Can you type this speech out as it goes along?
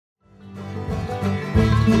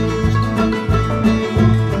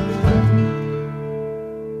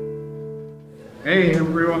Hey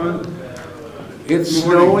everyone. It's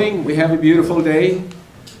snowing, we have a beautiful day,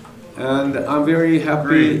 and I'm very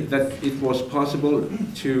happy that it was possible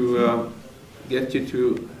to get you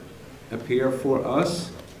to appear for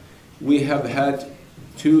us. We have had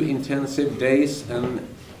 2 intensive days, and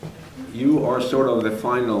you are sort of the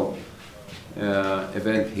final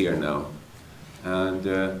event here now. And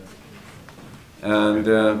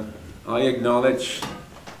I acknowledge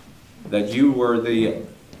that you were the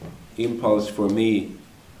impulse for me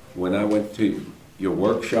when I went to your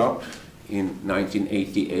workshop in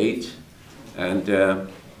 1988, and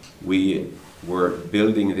we were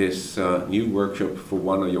building this new workshop for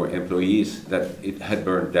one of your employees that it had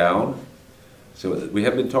burned down. So we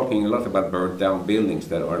have been talking a lot about burned down buildings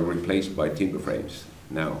that are replaced by timber frames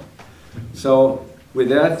now. So with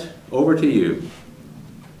that, over to you.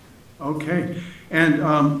 Okay, and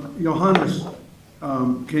Johannes,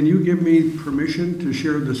 can you give me permission to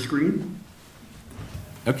share the screen?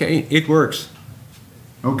 Okay, it works.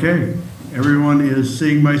 Okay, everyone is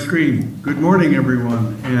seeing my screen. Good morning,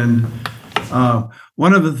 everyone. And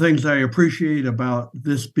one of the things I appreciate about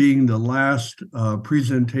this being the last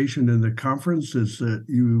presentation in the conference is that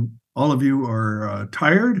all of you are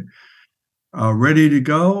tired, ready to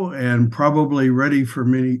go, and probably ready for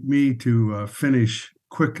me to finish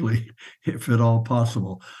quickly, if at all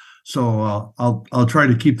possible. So I'll try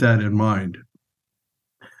to keep that in mind.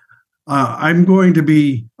 I'm going to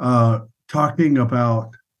be talking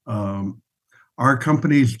about our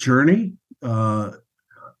company's journey.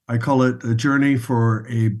 I call it a journey for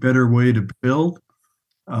a better way to build.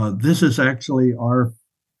 This is actually our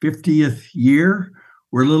 50th year.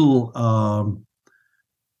 We're a little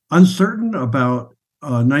uncertain about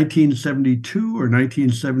 1972 or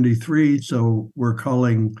 1973, so we're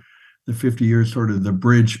calling the 50 years sort of the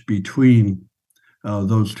bridge between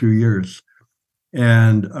those 2 years.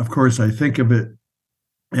 And of course, I think of it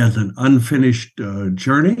as an unfinished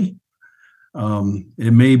journey.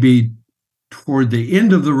 It may be toward the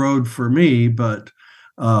end of the road for me, but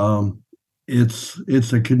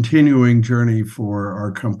it's a continuing journey for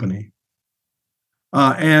our company.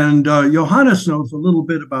 And Johannes knows a little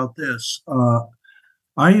bit about this.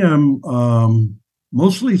 I am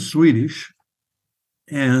mostly Swedish,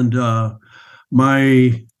 and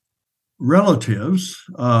my relatives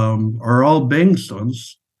are all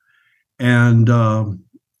Bensons, and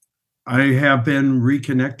I have been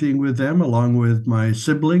reconnecting with them along with my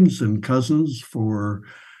siblings and cousins for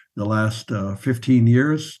the last 15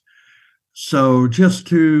 years. So just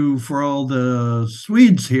for all the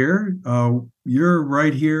Swedes here, you're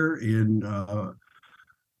right here in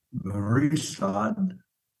Mariestad,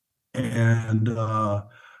 and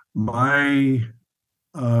my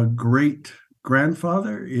great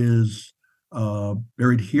grandfather is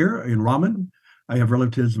buried here in Rammen. I have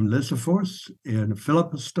relatives in Lesjöfors, in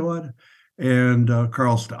Filipstad, and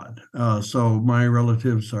Karlstad. So my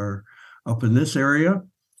relatives are up in this area.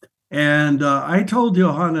 And I told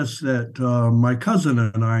Johannes that my cousin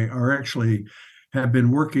and I have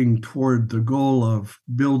been working toward the goal of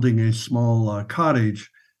building a small cottage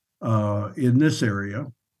in this area.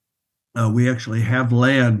 We actually have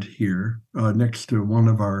land here next to one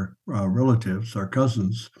of our relatives, our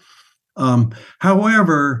cousins.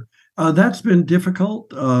 However, that's been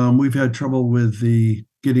difficult. We've had trouble with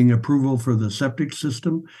getting approval for the septic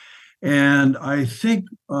system. And I think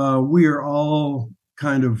we are all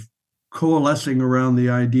kind of coalescing around the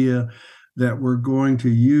idea that we're going to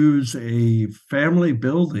use a family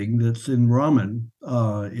building that's in Rammen.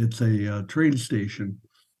 It's a train station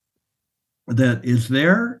that is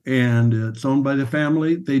there, and it's owned by the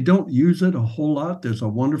family. They don't use it a whole lot. There's a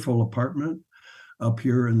wonderful apartment up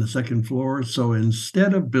here in the second floor. So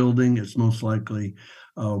instead of building, it's most likely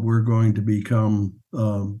we're going to become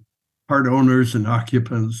part owners and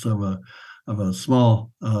occupants of a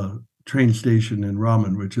small train station in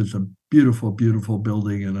Rammen, which is a beautiful, beautiful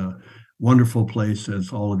building and a wonderful place,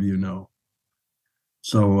 as all of you know.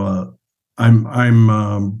 So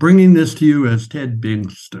I'm bringing this to you as Ted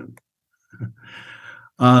Bingston.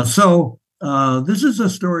 So this is a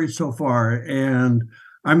story so far, and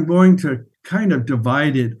I'm going to kind of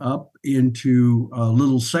divide it up into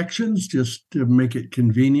little sections just to make it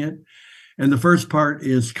convenient. And the first part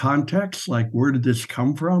is context, like where did this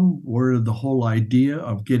come from? Where did the whole idea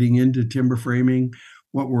of getting into timber framing?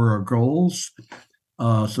 What were our goals?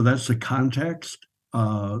 So that's the context.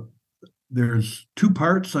 There's 2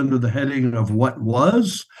 parts under the heading of what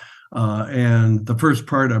was. And the first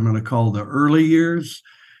part I'm going to call the early years,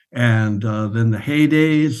 and then the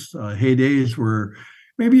heydays. Heydays were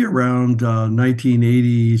maybe around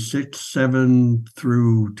 1986, 7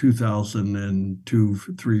 through 2002,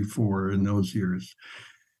 3, 4 in those years.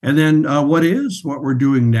 And then what we're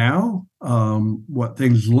doing now, what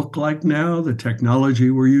things look like now, the technology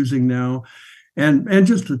we're using now, and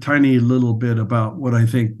just a tiny little bit about what I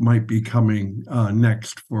think might be coming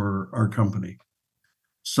next for our company.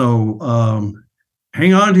 So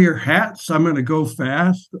hang on to your hats. I'm going to go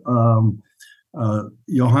fast.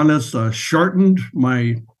 Johannes shortened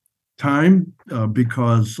my time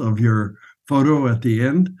because of your photo at the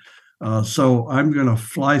end. So I'm going to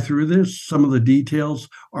fly through this. Some of the details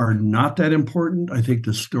are not that important. I think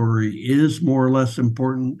the story is more or less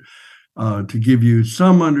important to give you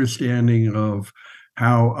some understanding of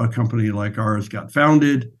how a company like ours got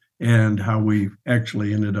founded and how we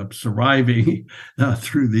actually ended up surviving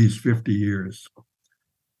through these 50 years.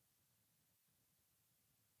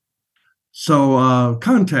 So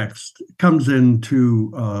context comes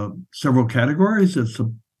into several categories.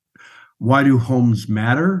 Why do homes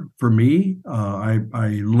matter for me? I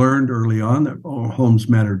learned early on that homes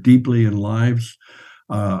matter deeply in lives.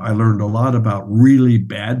 I learned a lot about really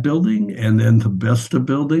bad building and then the best of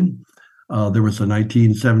building. There was a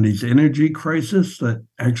 1970s energy crisis that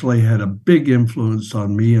actually had a big influence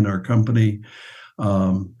on me and our company.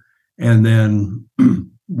 And then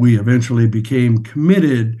we eventually became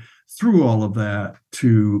committed through all of that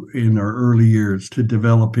in our early years, to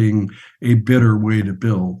developing a better way to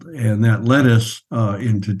build. And that led us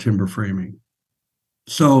into timber framing.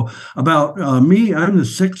 So about me, I'm the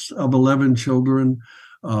sixth of 11 children.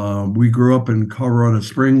 We grew up in Colorado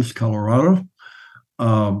Springs, Colorado.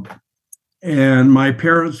 And my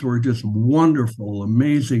parents were just wonderful,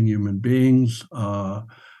 amazing human beings.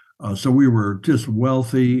 So we were just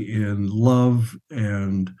wealthy in love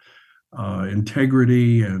and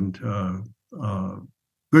integrity and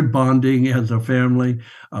good bonding as a family,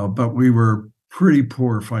 but we were pretty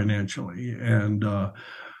poor financially. And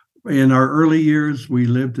in our early years, we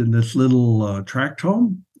lived in this little tract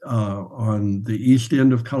home on the east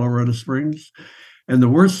end of Colorado Springs. And the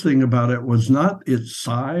worst thing about it was not its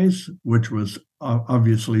size, which was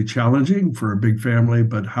obviously challenging for a big family,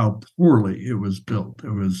 but how poorly it was built.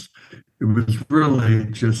 It was really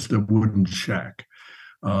just a wooden shack.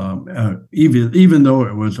 Even though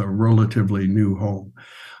it was a relatively new home.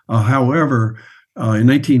 However, in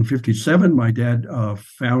 1957, my dad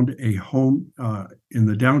found a home in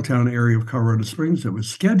the downtown area of Colorado Springs that was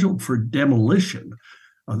scheduled for demolition.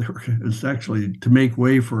 It was actually to make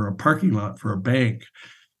way for a parking lot for a bank.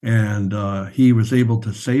 And he was able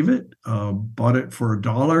to save it, bought it for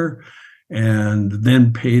 $1, and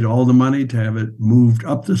then paid all the money to have it moved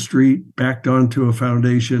up the street, backed onto a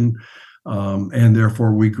foundation. And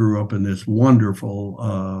therefore, we grew up in this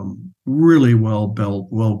wonderful, really well-built,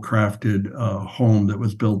 well-crafted home that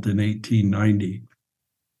was built in 1890.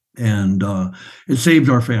 And it saved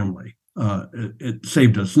our family. It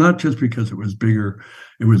saved us, not just because it was bigger,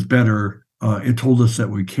 it was better. It told us that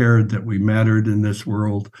we cared, that we mattered in this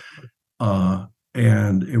world.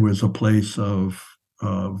 And it was a place of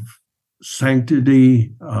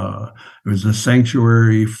sanctity. It was a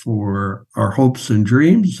sanctuary for our hopes and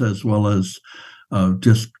dreams, as well as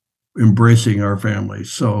just embracing our family.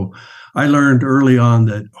 So I learned early on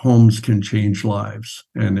that homes can change lives,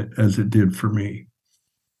 and as it did for me.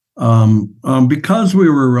 Because we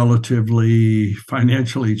were a relatively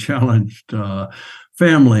financially challenged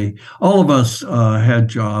family, all of us had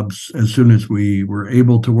jobs as soon as we were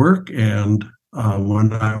able to work. And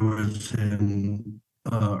when I was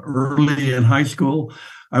early in high school,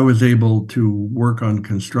 I was able to work on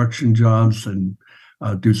construction jobs and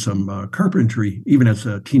do some carpentry. Even as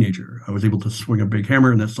a teenager, I was able to swing a big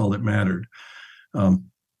hammer, and that's all that mattered.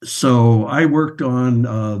 So I worked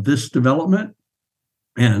on this development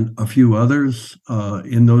and a few others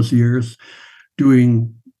in those years,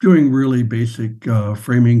 doing really basic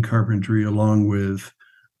framing carpentry, along with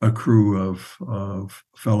a crew of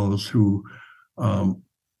fellows who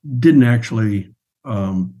didn't actually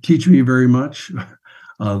teach me very much.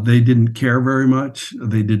 They didn't care very much.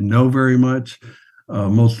 They didn't know very much.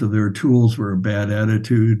 Most of their tools were a bad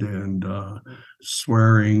attitude and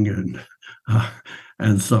swearing,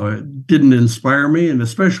 and so it didn't inspire me. And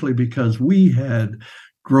especially because we had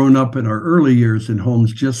grown up in our early years in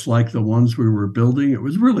homes just like the ones we were building, it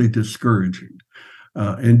was really discouraging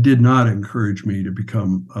and did not encourage me to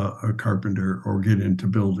become a carpenter or get into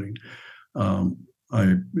building.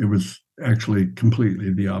 It was actually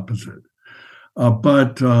completely the opposite.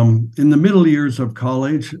 But in the middle years of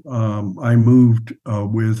college, I moved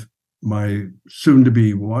with my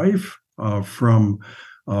soon-to-be wife from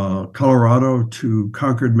Colorado to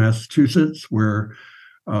Concord, Massachusetts, where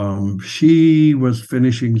She was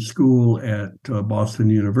finishing school at Boston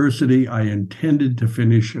University. I intended to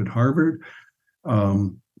finish at Harvard,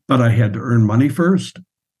 but I had to earn money first.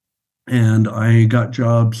 And I got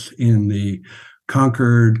jobs in the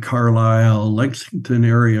Concord, Carlisle, Lexington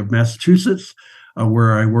area of Massachusetts,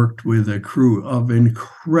 where I worked with a crew of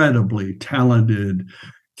incredibly talented,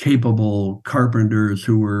 capable carpenters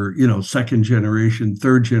who were, second generation,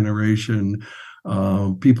 third generation,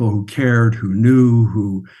 people who cared, who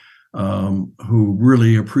knew, who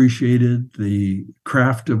really appreciated the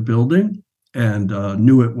craft of building and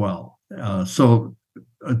knew it well. So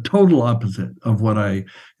a total opposite of what I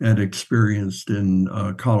had experienced in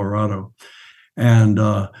Colorado. And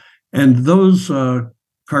those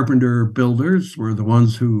carpenter builders were the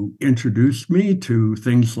ones who introduced me to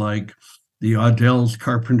things like the Odell's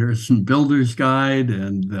Carpenters and Builders Guide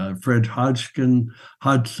and the Fred Hodgson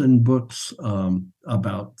books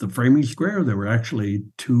about the framing square. There were actually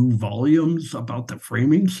 2 volumes about the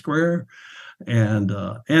framing square, and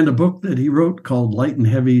a book that he wrote called Light and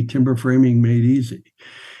Heavy Timber Framing Made Easy.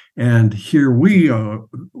 And here we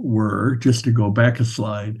were, just to go back a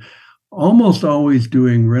slide, almost always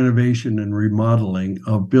doing renovation and remodeling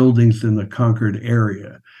of buildings in the Concord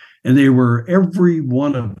area. And they were, every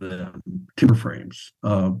one of them, timber frames,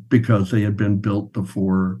 because they had been built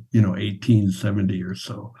before, 1870 or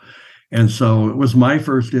so. And so it was my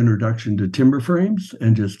first introduction to timber frames,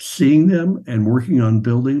 and just seeing them and working on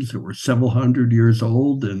buildings that were several hundred years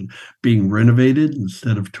old and being renovated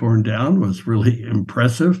instead of torn down was really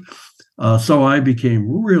impressive. So I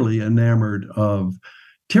became really enamored of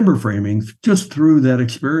timber framing just through that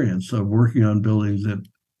experience of working on buildings that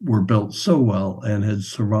were built so well and had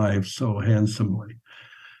survived so handsomely.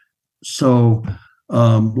 So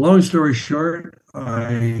long story short,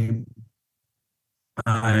 I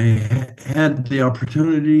had the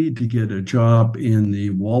opportunity to get a job in the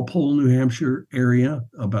Walpole, New Hampshire area,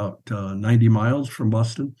 about 90 miles from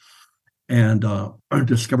Boston. And I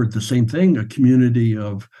discovered the same thing, a community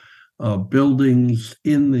of buildings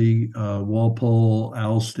in the Walpole,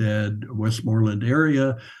 Alstead, Westmoreland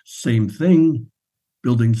area. Same thing,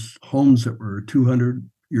 buildings, homes that were 200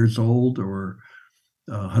 years old or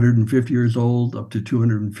 150 years old, up to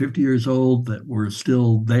 250 years old, that were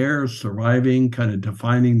still there, surviving, kind of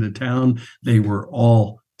defining the town. They were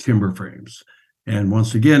all timber frames. And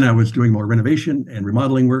once again, I was doing more renovation and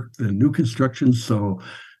remodeling work than new construction. So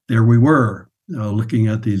there we were, looking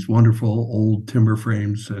at these wonderful old timber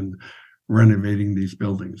frames and renovating these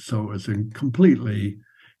buildings. So it was completely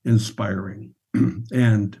inspiring.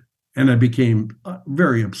 And I became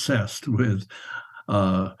very obsessed with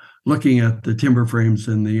looking at the timber frames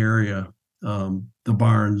in the area, the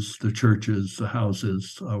barns, the churches, the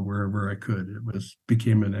houses, wherever I could. It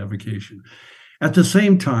became an avocation. At the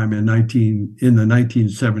same time, in the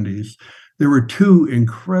 1970s, there were 2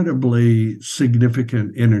 incredibly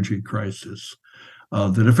significant energy crises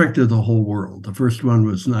that affected the whole world. The first one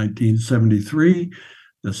was 1973.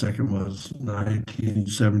 The second was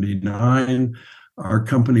 1979. Our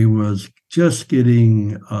company was just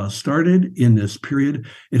getting started in this period.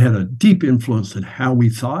 It had a deep influence in how we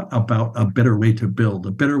thought about a better way to build.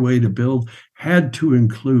 A better way to build had to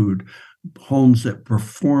include homes that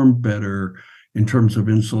performed better in terms of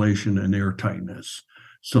insulation and air tightness,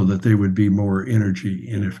 so that they would be more energy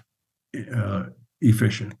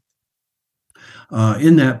efficient.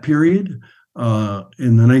 In that period, in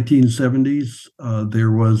the 1970s,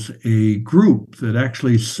 there was a group that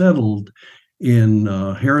actually settled in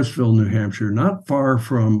Harrisville, New Hampshire, not far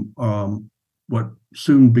from what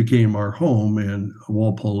soon became our home in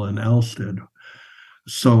Walpole and Alstead.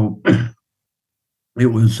 So it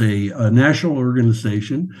was a national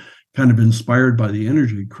organization, kind of inspired by the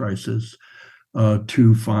energy crisis,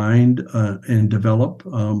 to find and develop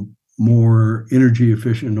more energy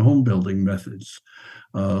efficient home building methods.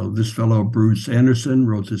 This fellow, Bruce Anderson,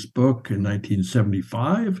 wrote this book in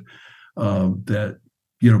 1975 that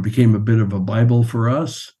became a bit of a Bible for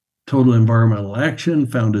us. Total Environmental Action,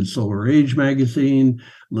 founded Solar Age magazine.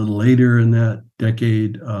 A little later in that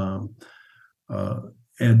decade,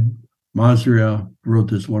 Ed Mazria wrote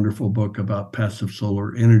this wonderful book about passive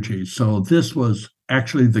solar energy. So this was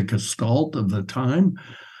actually the gestalt of the time,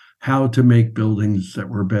 how to make buildings that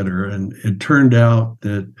were better. And it turned out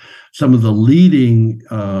that some of the leading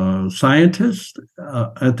scientists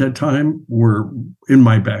at that time were in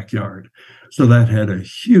my backyard. So that had a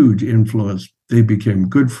huge influence. They became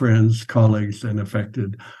good friends, colleagues, and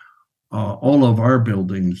affected all of our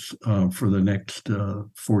buildings for the next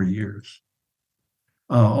 40 years.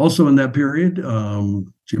 Also in that period,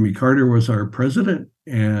 Jimmy Carter was our president,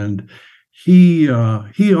 and he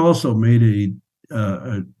also made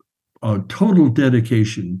a total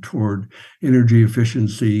dedication toward energy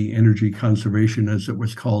efficiency, energy conservation, as it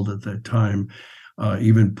was called at that time.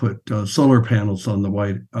 Even put solar panels on the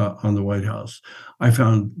White House. I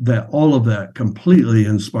found that all of that completely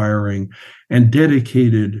inspiring, and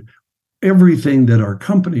dedicated everything that our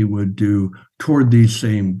company would do toward these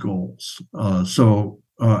same goals. So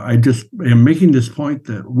I just am making this point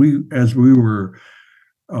that as we were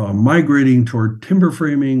migrating toward timber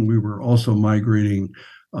framing, we were also migrating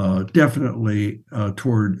definitely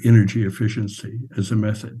toward energy efficiency as a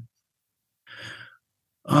method.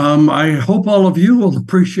 I hope all of you will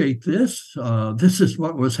appreciate this. This is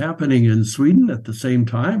what was happening in Sweden at the same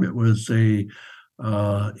time. It was a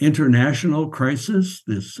international crisis,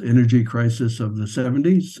 this energy crisis of the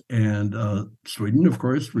 70s, and Sweden, of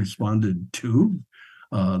course, responded too.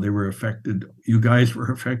 They were affected. You guys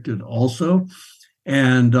were affected also.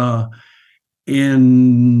 And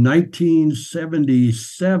in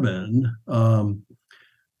 1977,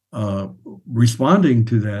 responding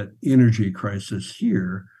to that energy crisis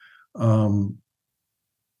here,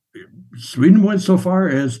 Sweden went so far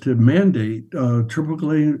as to mandate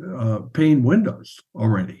triple pane windows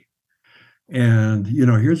already. And,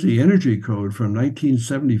 here's the energy code from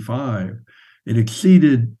 1975. It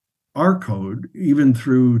exceeded our code even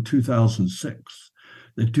through 2006.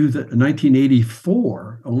 The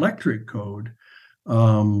 1984 electric code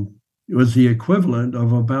it was the equivalent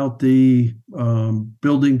of about the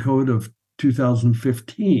building code of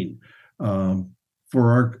 2015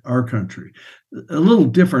 for our country. A little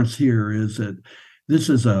difference here is that this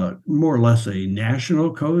is more or less a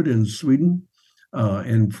national code in Sweden.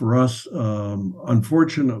 And for us,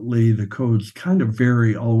 unfortunately, the codes kind of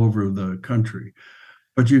vary all over the country.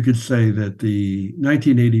 But you could say that the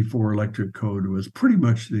 1984 electric code was pretty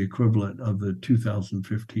much the equivalent of the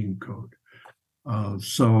 2015 code.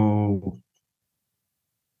 So,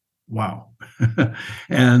 wow.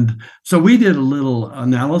 And so we did a little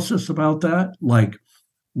analysis about that, like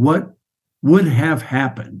what would have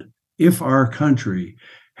happened if our country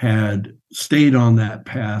had stayed on that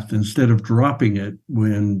path instead of dropping it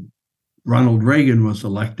when Ronald Reagan was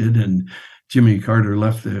elected and Jimmy Carter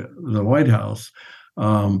left the White House.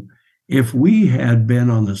 If we had been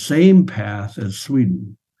on the same path as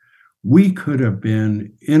Sweden, we could have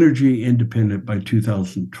been energy independent by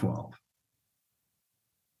 2012.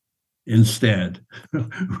 Instead,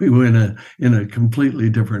 we went in a completely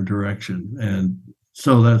different direction. And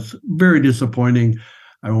so that's very disappointing.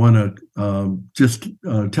 I want to just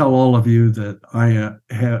tell all of you that I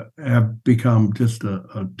have become just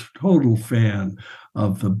a total fan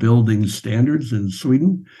of the building standards in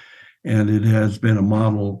Sweden. And it has been a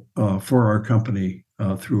model for our company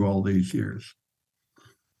through all these years.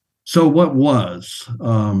 So what was,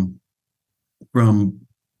 from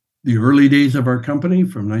the early days of our company,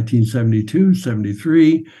 from 1972,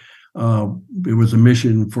 73, it was a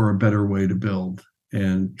mission for a better way to build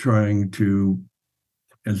and trying to,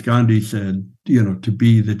 as Gandhi said, to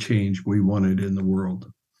be the change we wanted in the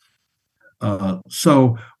world.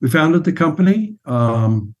 So we founded the company,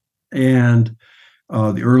 and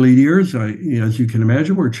the early years, as you can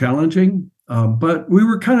imagine, were challenging, but we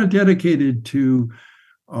were kind of dedicated to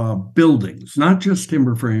buildings, not just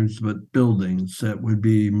timber frames, but buildings that would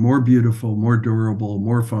be more beautiful, more durable,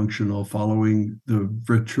 more functional, following the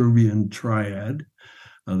Vitruvian triad,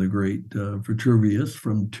 the great Vitruvius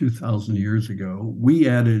from 2,000 years ago. We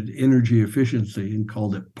added energy efficiency and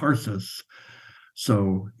called it parsus.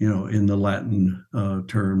 So, in the Latin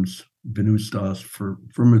terms, venustas,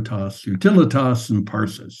 firmitas, utilitas, and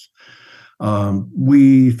parsus.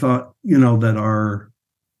 We thought, that our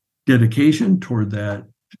dedication toward that,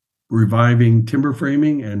 reviving timber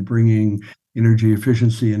framing and bringing energy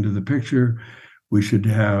efficiency into the picture, we should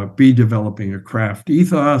be developing a craft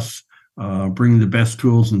ethos, bringing the best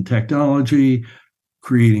tools and technology,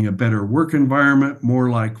 creating a better work environment, more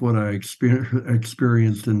like what I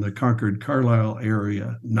experienced in the Concord Carlisle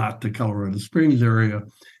area, not the Colorado Springs area.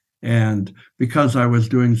 And because I was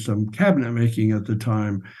doing some cabinet making at the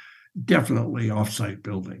time, definitely offsite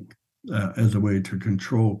building as a way to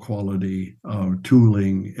control quality,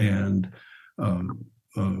 tooling, and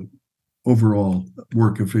overall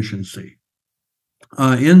work efficiency.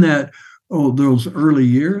 In those early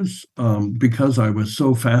years, because I was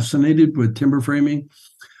so fascinated with timber framing,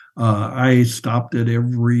 I stopped at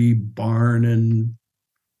every barn and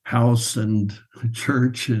house and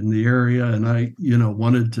church in the area, and I,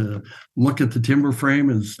 wanted to look at the timber frame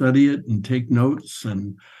and study it and take notes.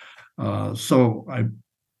 And so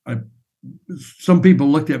some people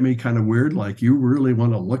looked at me kind of weird, like, you really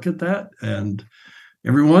want to look at that? And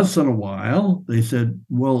every once in a while, they said,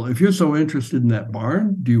 well, if you're so interested in that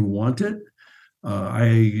barn, do you want it?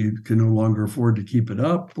 I can no longer afford to keep it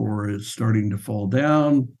up, or it's starting to fall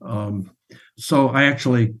down. So I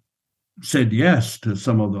actually said yes to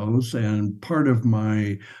some of those. And part of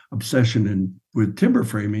my obsession with timber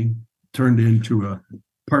framing turned into a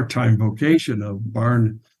part-time vocation of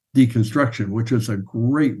barn deconstruction, which is a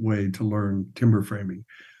great way to learn timber framing.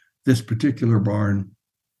 This particular barn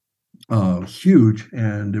was huge,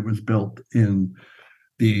 and it was built in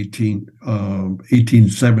the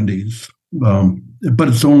 1870s. But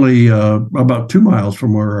it's only about 2 miles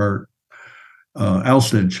from where our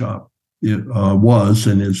Alstead shop was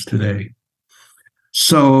and is today.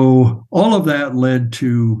 So all of that led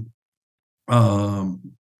to a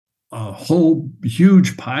whole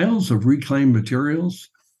huge piles of reclaimed materials.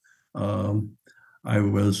 And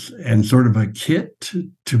sort of a kit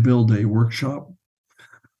to build a workshop.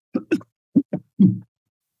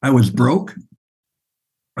 I was broke.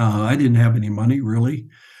 I didn't have any money really,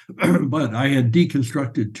 but I had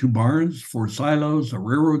deconstructed 2 barns, 4 silos, a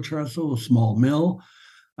railroad trestle, a small mill.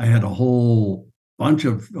 I had a whole bunch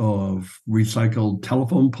of recycled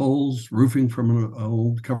telephone poles, roofing from an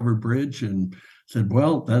old covered bridge, and said,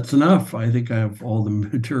 well, that's enough. I think I have all the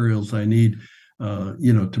materials I need,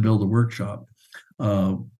 to build a workshop.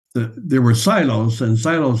 There were silos, and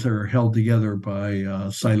silos are held together by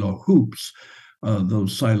silo hoops.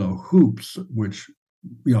 Those silo hoops, which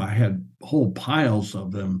I had whole piles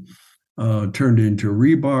of them, turned into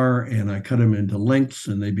rebar, and I cut them into lengths,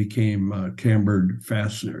 and they became cambered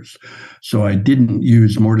fasteners. So I didn't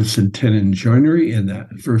use mortise and tenon joinery in that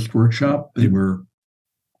first workshop. They were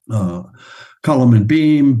column and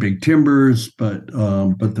beam, big timbers, but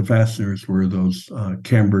the fasteners were those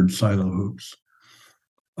cambered silo hoops.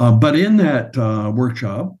 But in that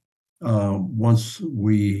workshop, once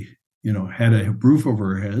we had a roof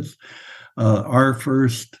over our heads, our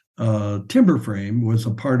first timber frame was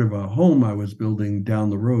a part of a home I was building down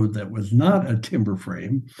the road that was not a timber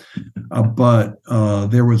frame, but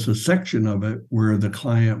there was a section of it where the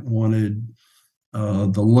client wanted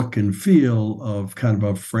the look and feel of kind of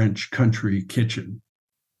a French country kitchen.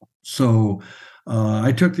 So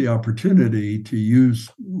I took the opportunity to use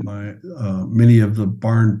my many of the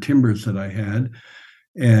barn timbers that I had,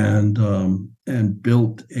 and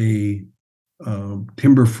built a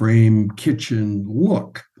timber frame kitchen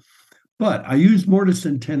look. But I used mortise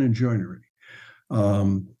and tenon joinery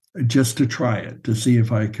just to try it, to see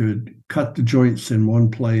if I could cut the joints in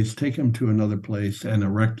one place, take them to another place, and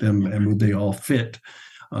erect them, and would they all fit?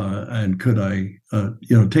 And could I,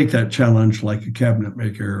 take that challenge like a cabinet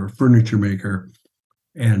maker or furniture maker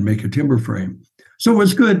and make a timber frame? So it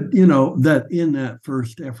was good, that in that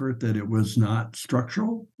first effort that it was not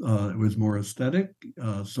structural, it was more aesthetic.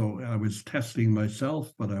 So I was testing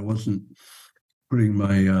myself, but I wasn't putting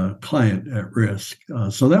my client at risk.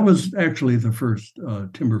 So that was actually the first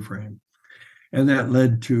timber frame. And that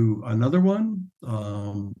led to another one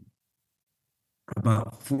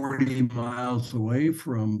about 40 miles away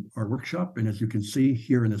from our workshop. And as you can see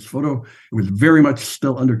here in this photo, it was very much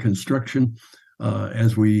still under construction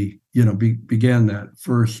as we began that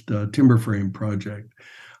first timber frame project,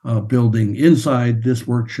 building inside this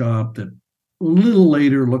workshop that a little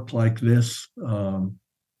later looked like this.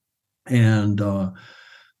 And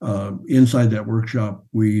inside that workshop,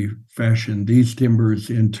 we fashioned these timbers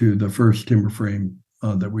into the first timber frame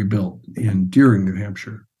that we built in Deering, New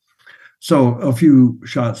Hampshire. So a few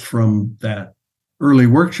shots from that early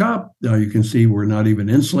workshop. You can see we're not even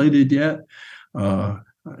insulated yet.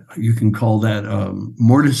 You can call that a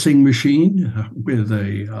mortising machine with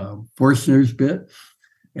a Forstner's bit.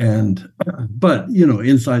 But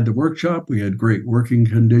inside the workshop, we had great working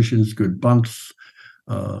conditions, good bunks,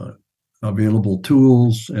 available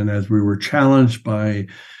tools. And as we were challenged by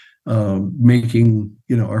making,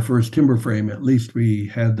 our first timber frame, at least we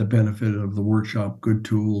had the benefit of the workshop, good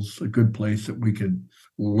tools, a good place that we could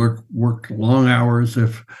work long hours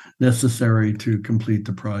if necessary to complete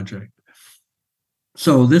the project.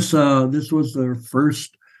 So this was the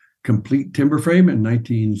first complete timber frame in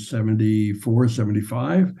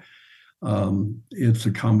 1974-75. It's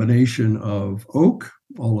a combination of oak,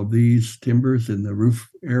 all of these timbers in the roof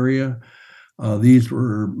area. These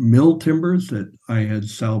were mill timbers that I had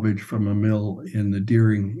salvaged from a mill in the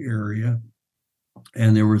Deering area.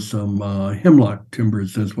 And there were some hemlock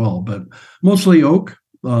timbers as well, but mostly oak,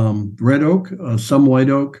 red oak, some white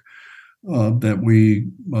oak, that we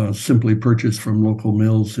simply purchased from local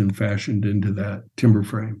mills and fashioned into that timber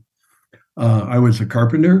frame. I was a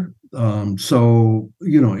carpenter. So,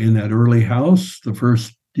 in that early house, the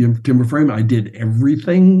first timber frame, I did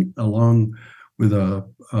everything along with a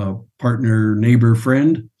partner, neighbor,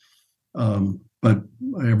 friend. But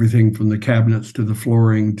everything from the cabinets to the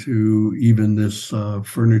flooring to even this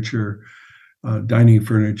furniture, dining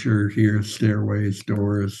furniture here, stairways,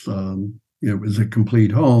 doors. It was a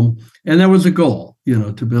complete home. And that was a goal,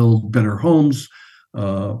 to build better homes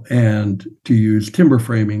and to use timber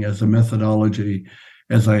framing as a methodology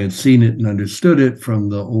as I had seen it and understood it from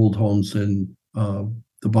the old homes in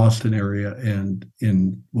the Boston area and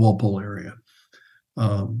in Walpole area.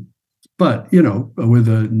 But, with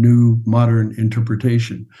a new modern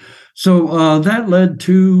interpretation. So that led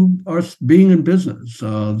to us being in business.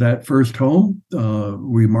 That first home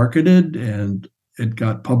we marketed, and it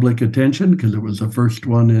got public attention because it was the first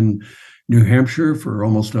one in New Hampshire for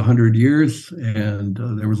almost 100 years. And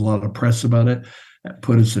there was a lot of press about it. That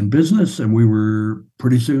put us in business, and we were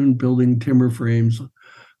pretty soon building timber frames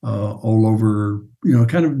all over,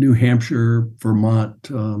 kind of New Hampshire,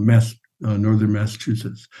 Vermont, northern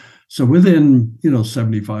Massachusetts. So within,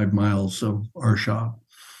 75 miles of our shop.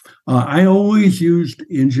 I always used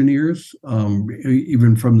engineers,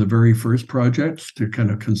 even from the very first projects, to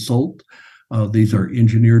kind of consult. These are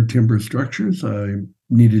engineered timber structures. I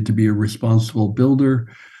needed to be a responsible builder.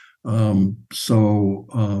 So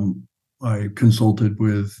I consulted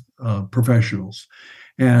with professionals.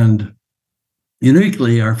 And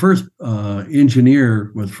uniquely, our first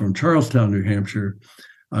engineer was from Charlestown, New Hampshire.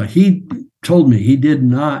 He told me he did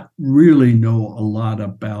not really know a lot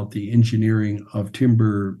about the engineering of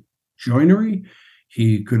timber joinery.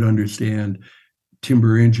 He could understand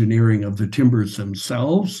timber engineering of the timbers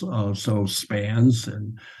themselves, so spans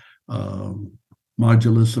and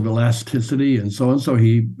modulus of elasticity and so on. So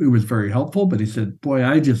it was very helpful, but he said, boy,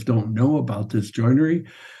 I just don't know about this joinery.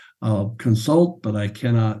 I'll consult, but I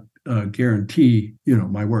cannot guarantee,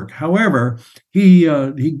 my work. However, he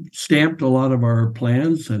stamped a lot of our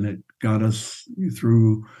plans, and it got us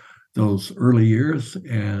through those early years.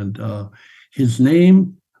 And his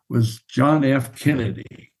name was John F.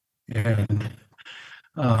 Kennedy, and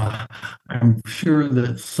I'm sure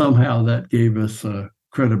that somehow that gave us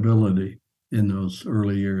credibility in those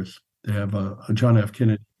early years to have a John F.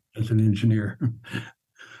 Kennedy as an engineer.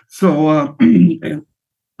 So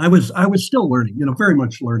I was still learning, very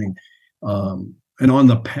much learning, and on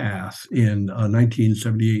the path in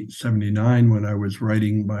 1978, 79, when I was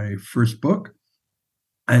writing my first book.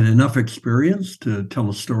 I had enough experience to tell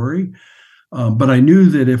a story, but I knew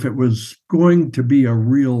that if it was going to be a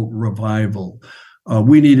real revival,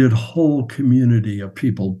 we needed a whole community of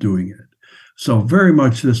people doing it. So very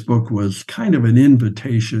much this book was kind of an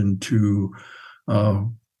invitation to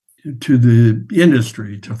the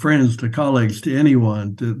industry, to friends, to colleagues, to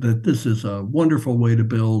anyone, that this is a wonderful way to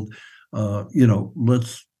build.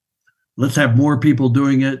 Let's have more people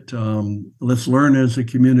doing it. Let's learn as a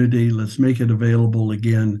community. Let's make it available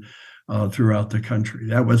again throughout the country.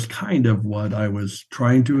 That was kind of what I was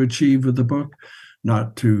trying to achieve with the book,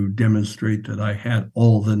 not to demonstrate that I had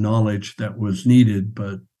all the knowledge that was needed,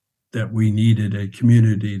 but that we needed a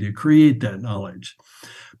community to create that knowledge.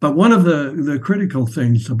 But one of the critical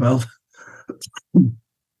things about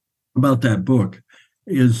that book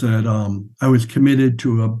is that I was committed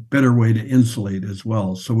to a better way to insulate as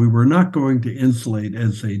well. So we were not going to insulate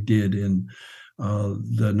as they did in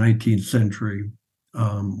the 19th century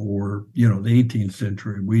or the 18th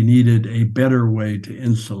century. We needed a better way to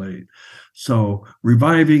insulate. So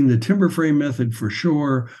reviving the timber frame method for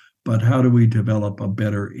sure, but how do we develop a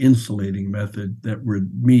better insulating method that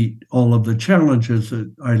would meet all of the challenges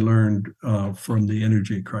that I learned from the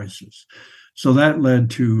energy crisis? So that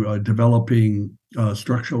led to developing a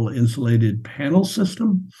structural insulated panel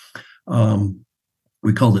system.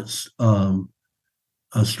 We called it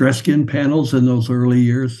stress skin panels in those early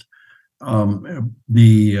years.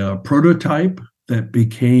 The prototype that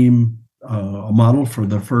became a model for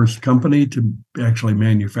the first company to actually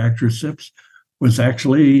manufacture SIPs was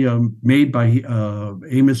actually made by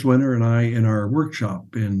Amos Winter and I in our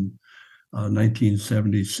workshop in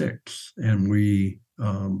 1976. And we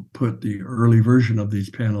put the early version of these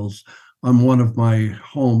panels on one of my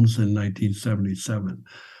homes in 1977.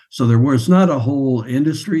 So there was not a whole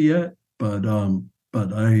industry yet, but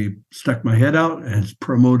I stuck my head out and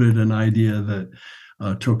promoted an idea that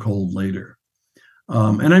took hold later.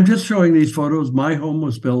 And I'm just showing these photos. My home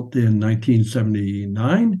was built in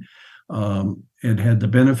 1979. It had the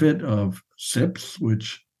benefit of SIPs,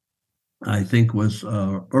 which I think was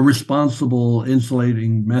a responsible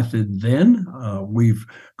insulating method then. We've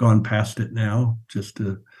gone past it now, just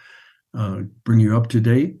to bring you up to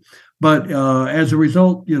date. But as a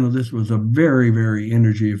result, this was a very, very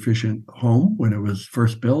energy efficient home when it was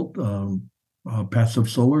first built. Passive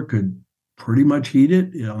solar could pretty much heat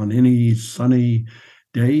it on any sunny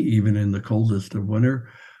day, even in the coldest of winter.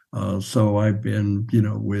 So I've been,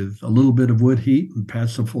 with a little bit of wood heat and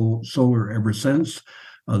passive solar ever since.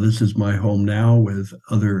 This is my home now with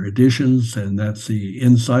other additions, and that's the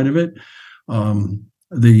inside of it.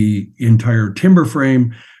 The entire timber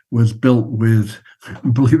frame was built with,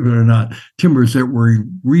 believe it or not, timbers that were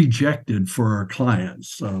rejected for our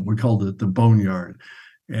clients. We called it the boneyard.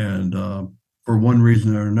 And for one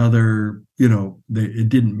reason or another, it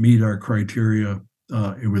didn't meet our criteria.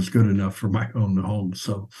 It was good enough for my own home.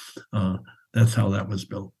 So that's how that was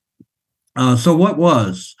built. So what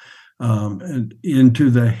was? And into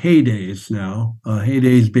the heydays now,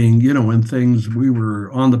 heydays being, when we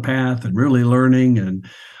were on the path and really learning, and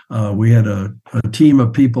we had a team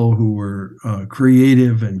of people who were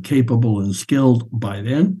creative and capable and skilled by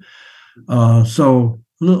then. So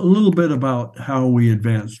a little bit about how we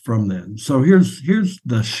advanced from then. So here's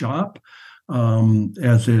the shop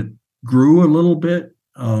as it grew a little bit.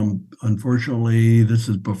 Unfortunately, this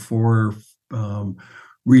is before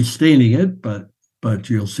restaining it, but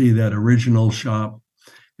you'll see that original shop,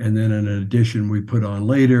 and then an addition we put on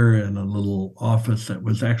later, and a little office that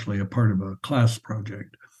was actually a part of a class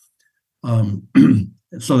project.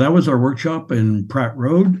 So that was our workshop in Pratt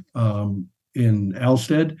Road in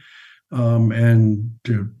Alstead. And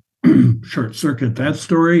to short circuit that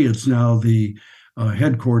story, it's now the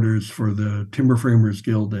headquarters for the Timber Framers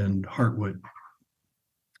Guild and Heartwood,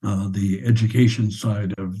 the education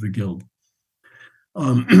side of the guild.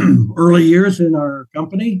 Early years in our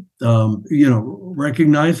company,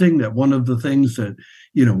 recognizing that one of the things that,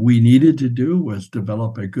 we needed to do was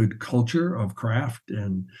develop a good culture of craft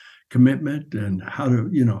and commitment, and how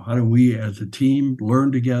do we as a team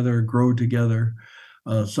learn together, grow together.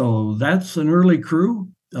 So that's an early crew.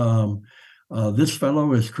 This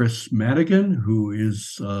fellow is Chris Madigan, who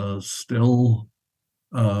is still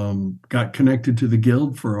got connected to the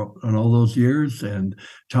guild on all those years, and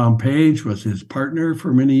Tom Page was his partner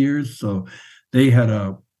for many years. So they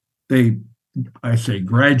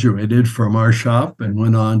graduated from our shop and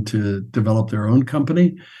went on to develop their own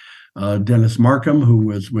company. Dennis Markham, who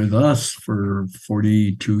was with us for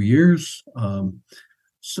 42 years,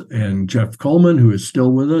 and Jeff Coleman, who is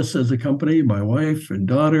still with us as a company, my wife and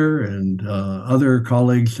daughter, and other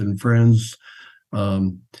colleagues and friends.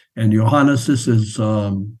 And Johannes, this is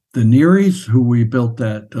the Nearys, who we built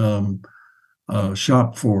that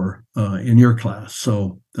shop for in your class.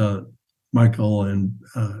 So Michael and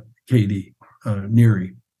Katie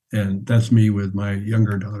Neary, and that's me with my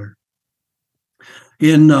younger daughter.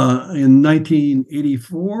 In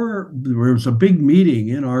 1984, there was a big meeting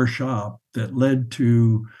in our shop that led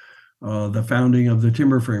to the founding of the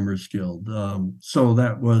Timber Framers Guild. So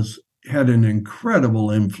that had an incredible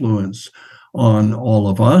influence on all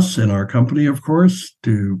of us in our company, of course,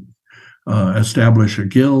 to establish a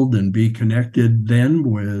guild and be connected then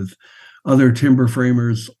with other timber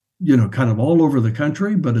framers, kind of all over the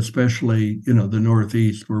country, but especially, the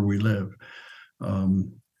Northeast where we live.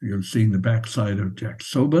 You're seeing the backside of Jack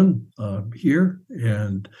Sobin here,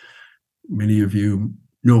 and many of you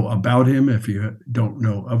know about him. If you don't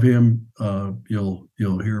know of him, you'll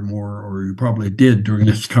hear more, or you probably did during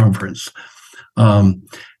this conference.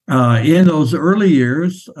 In those early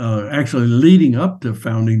years, actually leading up to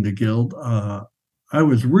founding the Guild, I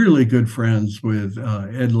was really good friends with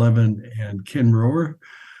Ed Levin and Ken Rohr,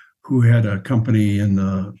 who had a company in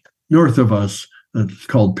the north of us that's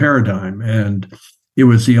called Paradigm. And it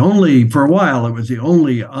was for a while, it was the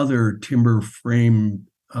only other timber frame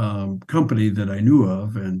company that I knew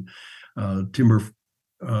of, and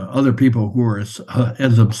other people who were as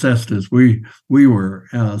obsessed as we were.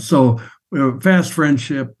 So fast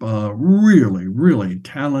friendship, really, really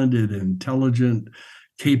talented, intelligent,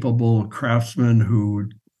 capable craftsmen who,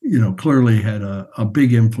 clearly had a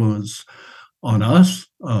big influence on us,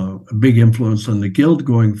 a big influence on the Guild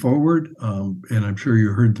going forward. And I'm sure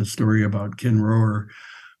you heard the story about Ken Rohr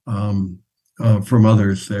from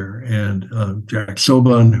others there, and Jack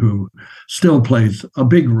Sobin, who still plays a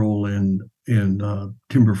big role in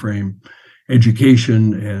timber frame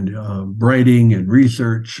education and writing and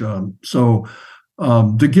research. So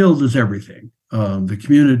the Guild is everything. The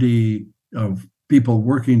community of people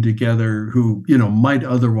working together who, might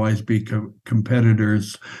otherwise be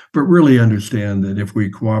competitors, but really understand that if we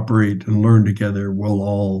cooperate and learn together, we'll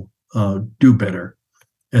all do better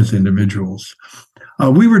as individuals.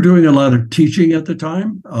 We were doing a lot of teaching at the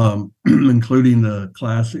time, including the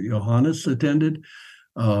class that Johannes attended.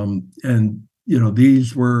 And,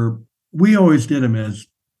 we always did them as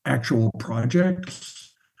actual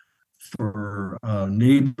projects for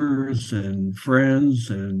neighbors and friends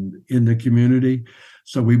and in the community.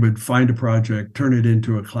 So we would find a project, turn it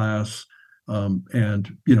into a class,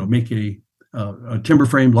 and make a timber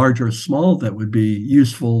frame, large or small, that would be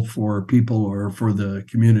useful for people or for the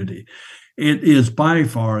community. It is by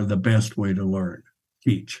far the best way to learn,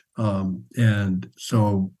 teach. And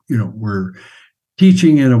so, we're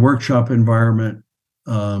teaching in a workshop environment,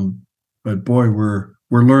 but boy, we're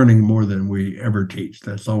learning more than we ever teach.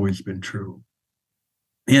 That's always been true.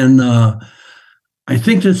 And I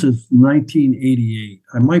think this is 1988.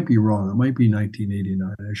 I might be wrong. It might be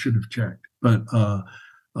 1989. I should have checked. But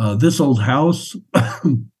this old house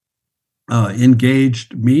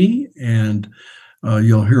engaged me, and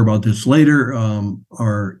you'll hear about this later,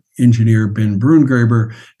 our engineer, Ben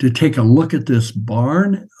Brungraber, to take a look at this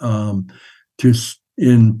barn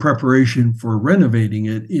in preparation for renovating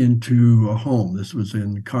it into a home. This was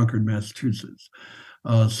in Concord, Massachusetts.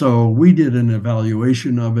 So we did an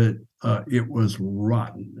evaluation of it. It was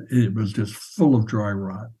rotten. It was just full of dry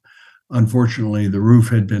rot. Unfortunately, the roof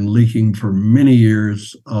had been leaking for many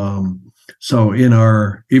years. So in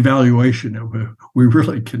our evaluation, we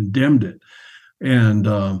really condemned it.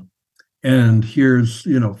 And here's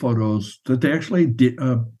photos that they actually did.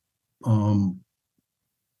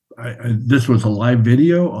 This was a live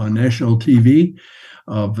video on national TV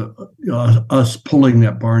of us pulling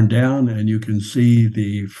that barn down, and you can see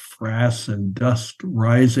the frass and dust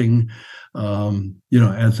rising,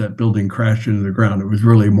 as that building crashed into the ground. It was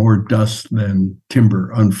really more dust than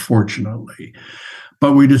timber, unfortunately.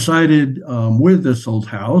 But we decided with this old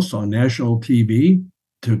house on national TV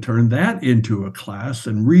to turn that into a class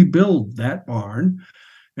and rebuild that barn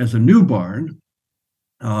as a new barn.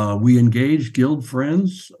 We engaged guild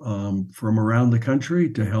friends from around the country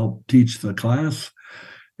to help teach the class.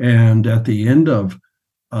 And at the end of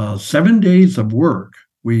 7 days of work,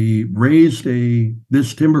 we raised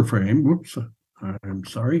this timber frame,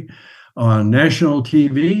 on national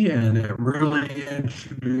TV, and it really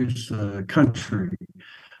introduced the country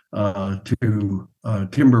to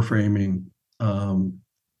timber framing,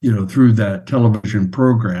 through that television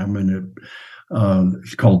program. And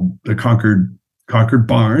it's called the Concord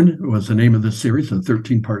Barn was the name of the series, a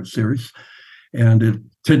 13-part series. And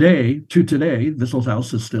today, this old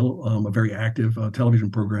house is still a very active television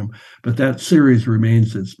program, but that series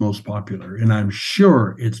remains its most popular. And I'm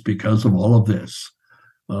sure it's because of all of this.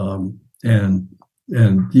 And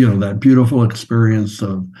that beautiful experience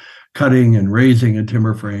of cutting and raising a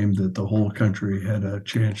timber frame that the whole country had a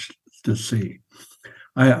chance to see.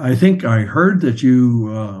 I think I heard that you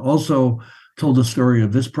also told the story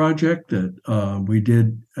of this project that we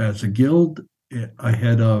did as a guild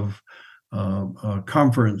ahead of a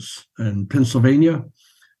conference in Pennsylvania.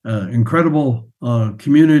 Incredible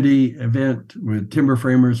community event with timber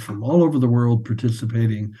framers from all over the world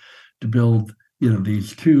participating to build,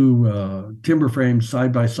 these two timber frames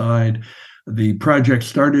side by side. The project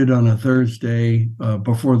started on a Thursday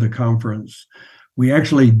before the conference. We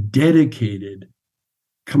actually dedicated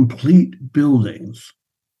complete buildings,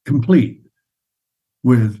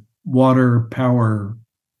 with water, power,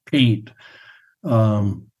 paint,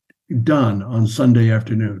 done on Sunday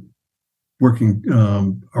afternoon, working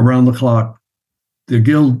around the clock. The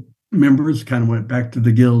guild members kind of went back to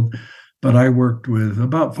the guild, but I worked with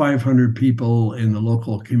about 500 people in the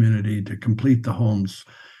local community to complete the homes.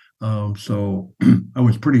 So I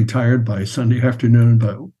was pretty tired by Sunday afternoon,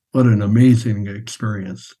 but what an amazing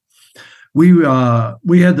experience. We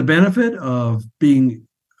had the benefit of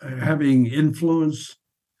having influence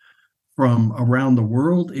from around the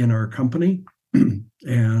world in our company.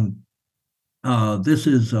 And this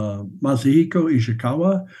is Masahiko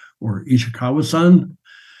Ishikawa, or Ishikawa-san,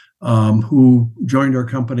 who joined our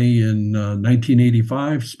company in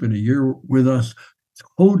 1985, spent a year with us,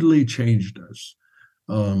 totally changed us.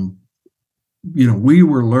 We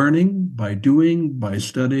were learning by doing, by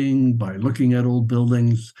studying, by looking at old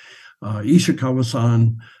buildings.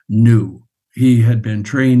 Ishikawa-san knew. He had been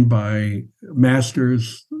trained by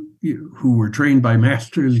masters who were trained by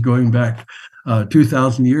masters going back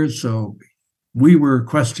 2,000 years. So we were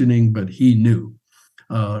questioning, but he knew.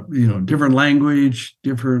 Different language,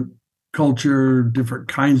 different culture, different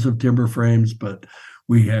kinds of timber frames, but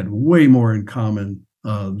we had way more in common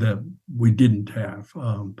that we didn't have.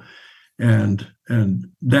 And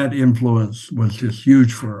that influence was just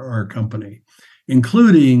huge for our company,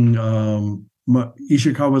 including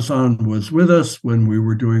Ishikawa-san was with us when we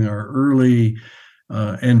were doing our early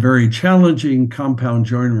and very challenging compound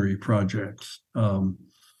joinery projects.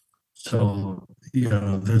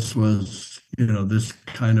 This was, this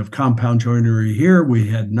kind of compound joinery here. We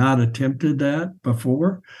had not attempted that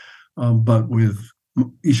before. but with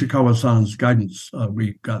Ishikawa-san's guidance,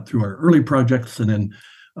 we got through our early projects, and then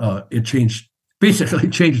it basically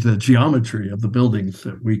changed the geometry of the buildings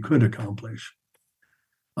that we could accomplish.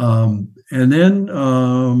 And then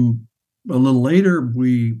a little later,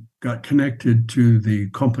 we got connected to the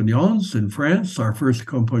compagnons in France, our first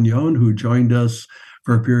compagnon who joined us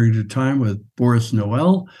for a period of time with Boris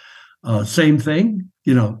Noel. Same thing,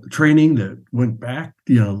 training that went back,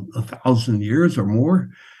 1,000 years or more.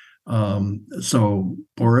 So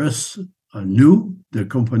Boris knew, the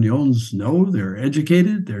compagnons know, they're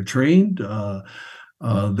educated, they're trained.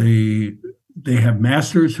 They have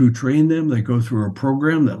masters who train them. They go through a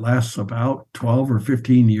program that lasts about 12 or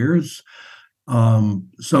 15 years.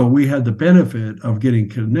 So we had the benefit of getting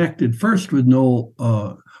connected first with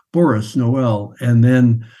Boris Noel, and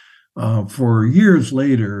then for years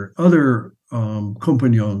later, other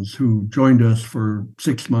compagnons who joined us for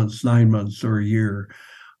 6 months, 9 months, or a year.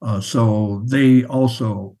 So they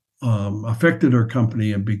also affected our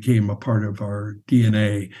company and became a part of our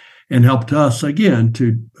DNA and helped us, again,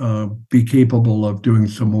 to be capable of doing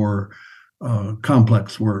some more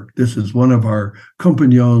complex work. This is one of our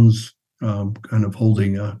compagnons kind of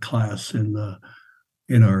holding a class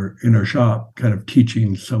in our shop, kind of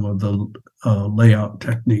teaching some of the layout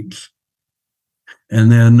techniques.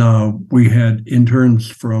 And then we had interns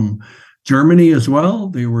from Germany as well.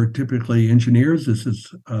 They were typically engineers. This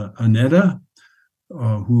is Annetta,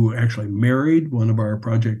 who actually married one of our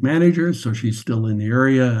project managers, so she's still in the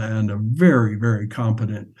area, and a very, very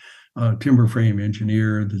competent timber frame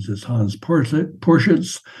engineer. This is Hans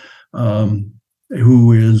Porschitz,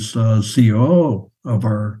 who is COO of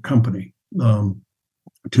our company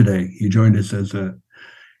today. He joined us as an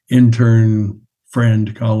intern,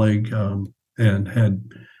 friend, colleague, and had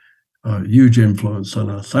a huge influence on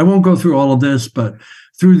us. I won't go through all of this, but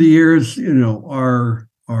through the years,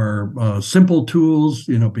 our simple tools,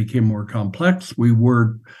 became more complex. We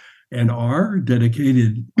were and are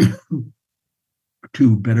dedicated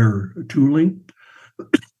to better tooling.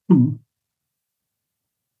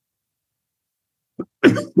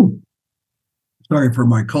 Sorry for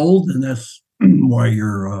my cold, and that's why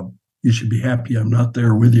you should be happy I'm not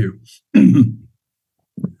there with you.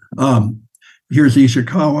 Here's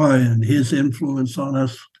Ishikawa and his influence on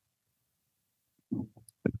us.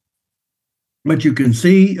 But you can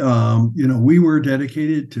see, we were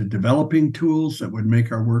dedicated to developing tools that would make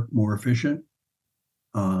our work more efficient,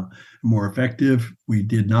 more effective. We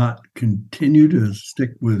did not continue to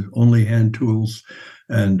stick with only hand tools.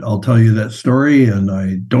 And I'll tell you that story, and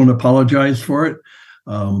I don't apologize for it.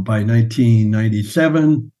 By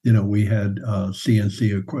 1997, we had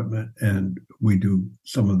CNC equipment, and we do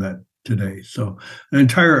some of that today. So an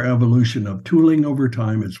entire evolution of tooling over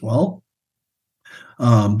time as well.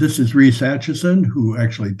 This is Reese Atchison, who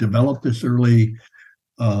actually developed this early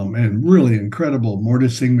and really incredible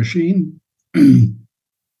mortising machine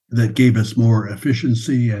that gave us more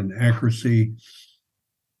efficiency and accuracy,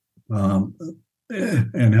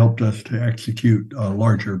 and helped us to execute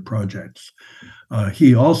larger projects.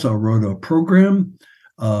 He also wrote a program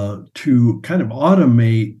to kind of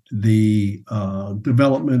automate the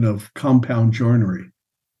development of compound joinery.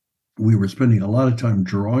 We were spending a lot of time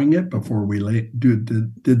drawing it before we did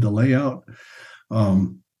the layout.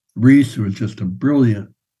 Reese, who was just a brilliant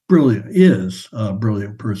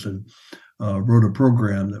person, wrote a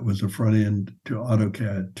program that was a front end to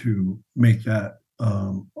AutoCAD to make that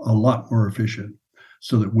a lot more efficient,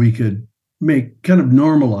 so that we could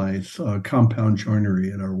normalize compound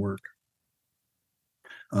joinery in our work.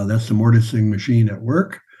 That's the mortising machine at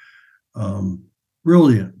work.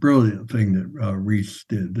 Brilliant thing that Reese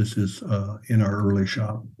did. This is in our early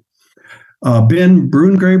shop. Ben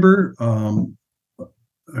Brungraber,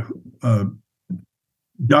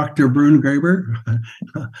 Dr. Brungraber,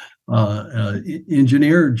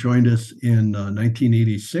 engineer, joined us in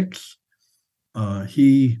 1986.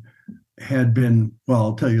 He had been,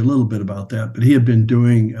 I'll tell you a little bit about that, but he had been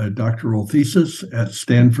doing a doctoral thesis at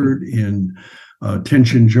Stanford in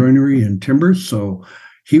tension joinery and timbers. So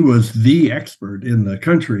he was the expert in the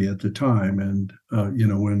country at the time. And,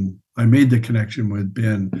 when I made the connection with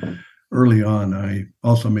Ben early on, I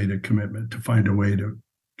also made a commitment to find a way to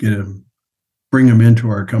bring him into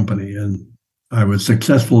our company. And I was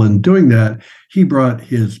successful in doing that. He brought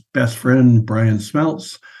his best friend, Brian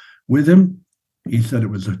Smeltz, with him. He said it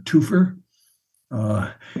was a twofer.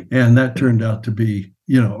 And that turned out to be,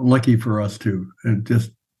 lucky for us too. And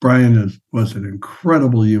just Brian was an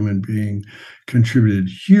incredible human being, contributed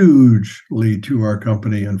hugely to our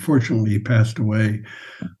company. Unfortunately, he passed away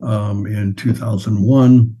in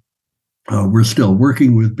 2001. We're still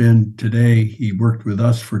working with Ben today. He worked with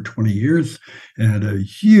us for 20 years and had a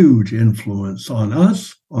huge influence on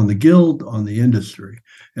us, on the guild, on the industry.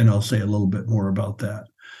 And I'll say a little bit more about that.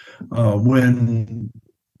 When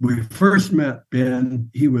we first met Ben,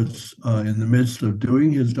 he was in the midst of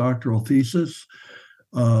doing his doctoral thesis.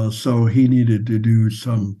 So he needed to do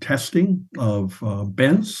some testing of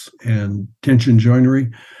bends and tension joinery.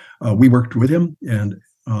 We worked with him and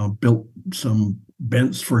built some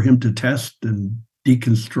bents for him to test and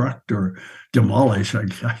deconstruct or demolish, I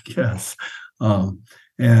guess. And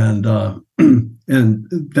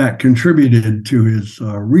that contributed to his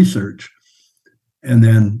research. And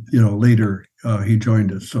then, later he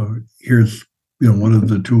joined us. So here's, one of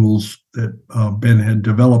the tools that Ben had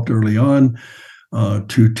developed early on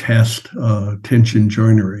to test tension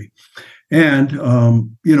joinery. And,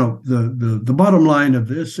 the bottom line of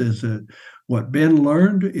this is that what Ben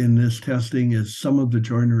learned in this testing is some of the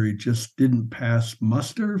joinery just didn't pass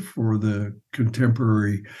muster for the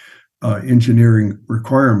contemporary engineering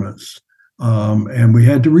requirements. And we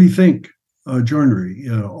had to rethink joinery,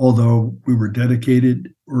 although we were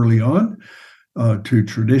dedicated early on to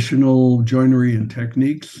traditional joinery and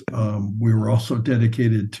techniques. We were also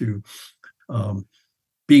dedicated to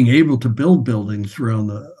being able to build buildings around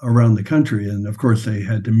the country, and of course they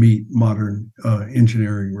had to meet modern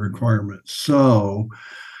engineering requirements. So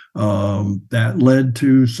that led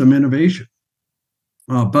to some innovation.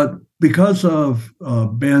 But because of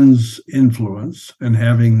Ben's influence and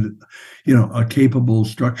having, a capable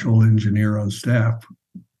structural engineer on staff,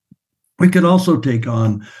 we could also take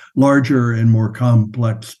on larger and more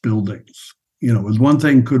complex buildings. It was one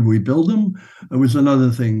thing, could we build them? It was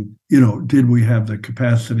another thing, did we have the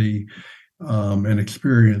capacity and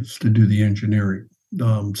experience to do the engineering?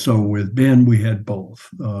 So with Ben, we had both.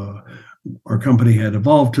 Our company had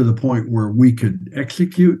evolved to the point where we could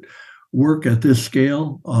execute work at this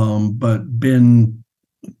scale, but Ben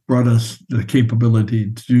brought us the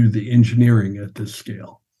capability to do the engineering at this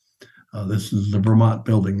scale. This is the Vermont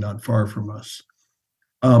building not far from us.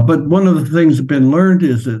 But one of the things that Ben learned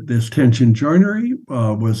is that this tension joinery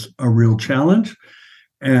was a real challenge.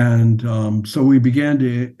 And so we began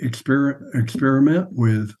to experiment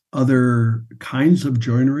with other kinds of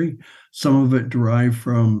joinery. Some of it derived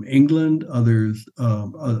from England.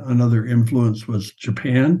 Another influence was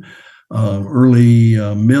Japan, early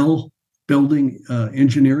mill building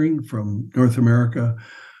engineering from North America.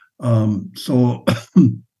 So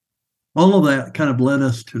all of that kind of led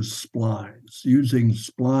us to splines, using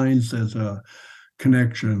splines as a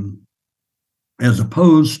connection, as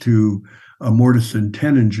opposed to a mortise and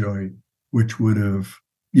tenon joint, which would have,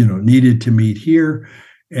 needed to meet here.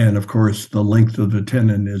 And of course, the length of the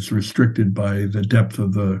tenon is restricted by the depth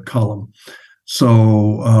of the column.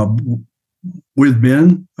 So with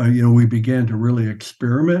Ben, we began to really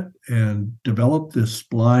experiment and develop this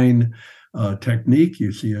spline technique.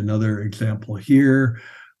 You see another example here.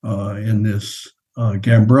 In this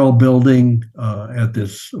gambrel building at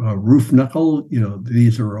this roof knuckle,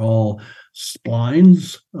 these are all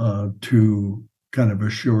splines to kind of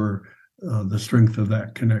assure the strength of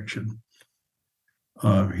that connection.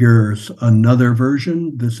 Here's another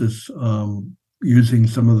version. This is using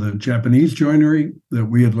some of the Japanese joinery that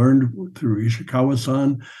we had learned through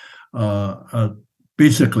Ishikawa-san,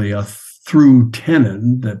 basically a through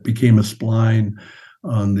tenon that became a spline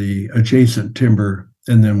on the adjacent timber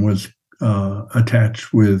and then was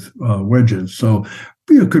attached with wedges. So,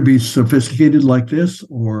 it could be sophisticated like this,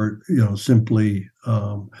 or simply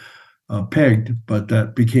pegged. But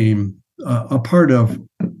that became a part of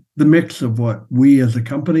the mix of what we as a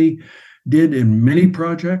company did in many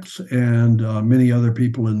projects, and many other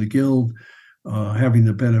people in the guild, having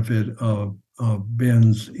the benefit of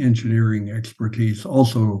Ben's engineering expertise,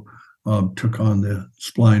 also took on the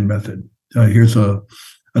spline method. Here's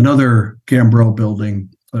another gambrel building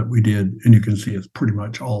that we did, and you can see it's pretty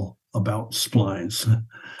much all about splines.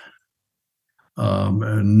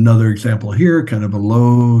 Another example here, kind of a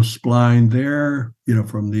low spline there,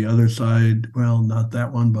 from the other side. Well, not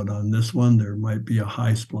that one, but on this one, there might be a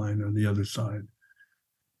high spline on the other side.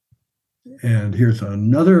 And here's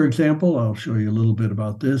another example. I'll show you a little bit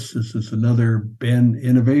about this. This is another Ben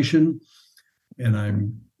innovation, and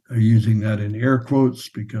I'm using that in air quotes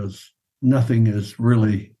because nothing is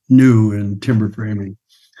really new in timber framing.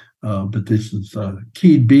 But this is a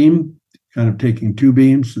keyed beam, kind of taking two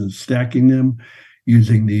beams and stacking them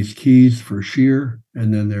using these keys for shear.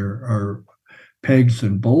 And then there are pegs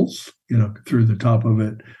and bolts, through the top of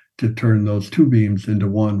it to turn those two beams into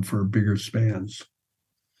one for bigger spans.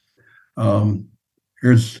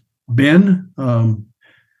 Here's Ben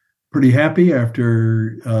pretty happy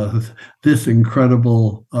after this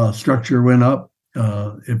incredible structure went up.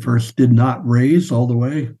 It first did not raise all the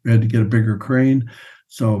way. We had to get a bigger crane.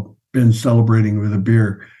 So been celebrating with a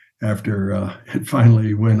beer after it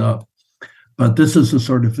finally went up. But this is the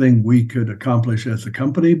sort of thing we could accomplish as a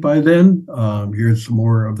company by then. Here's some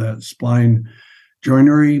more of that spline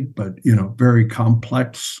joinery, but very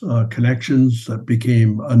complex connections that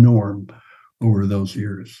became a norm over those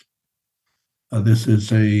years. This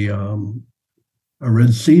is a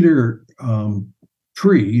red cedar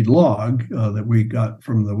tree log that we got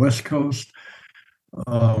from the West Coast,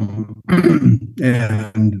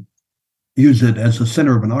 and use it as the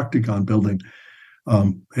center of an octagon building.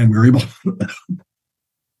 And we were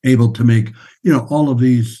able to make all of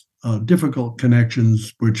these difficult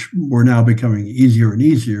connections, which were now becoming easier and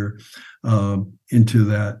easier, into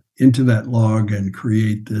that log, and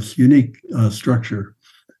create this unique structure.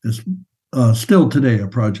 It's still today a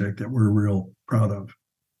project that we're real proud of.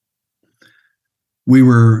 We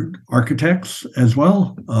were architects as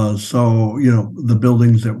well, so the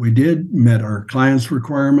buildings that we did met our clients'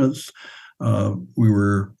 requirements. We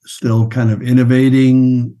were still kind of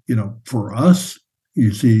innovating, for us.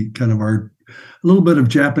 You see kind of a little bit of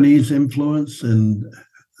Japanese influence in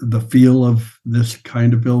the feel of this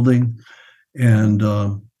kind of building. And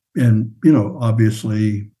obviously,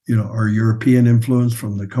 our European influence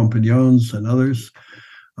from the Compagnons and others.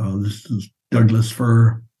 This is Douglas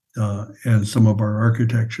fir and some of our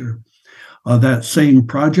architecture. That same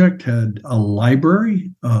project had a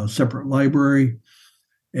library, separate library,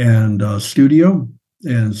 and studio.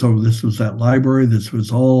 And so this was that library. This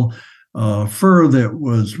was all fir that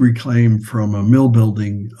was reclaimed from a mill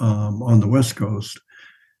building on the West Coast.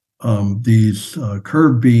 These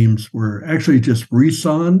curved beams were actually just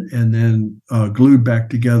resawn and then glued back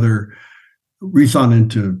together, resawn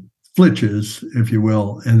into flitches, if you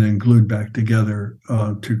will, and then glued back together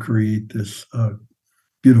to create this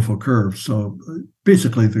beautiful curve. So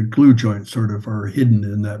basically the glue joints sort of are hidden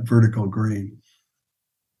in that vertical grain.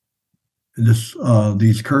 And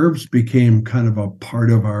these curves became kind of a part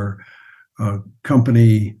of our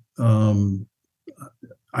company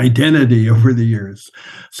identity over the years.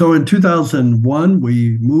 So in 2001,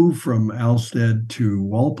 we moved from Alstead to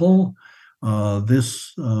Walpole.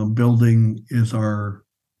 This building is our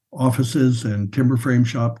offices and timber frame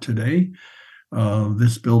shop today.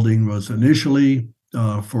 This building was initially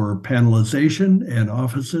for panelization and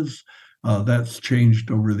offices. That's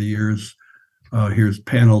changed over the years. Here's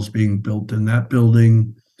panels being built in that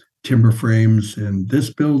building, timber frames in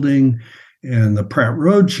this building, and the Pratt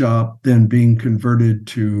Road shop then being converted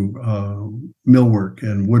to millwork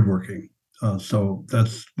and woodworking. So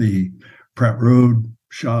that's the Pratt Road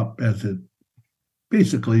shop as it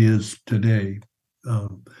basically is today.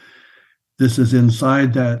 This is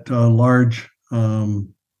inside that large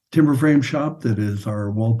timber frame shop that is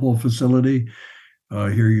our Walpole facility.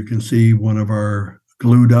 Here you can see one of our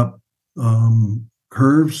glued up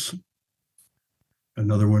curves.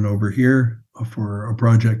 Another one over here for a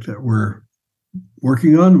project that we're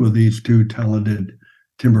working on with these two talented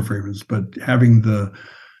timber framers. But having the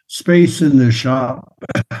space in the shop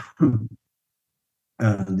and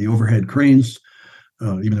the overhead cranes,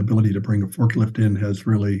 even the ability to bring a forklift in, has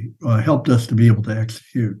really helped us to be able to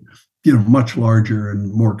execute, much larger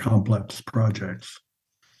and more complex projects.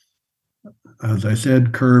 As I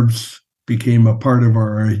said, curves became a part of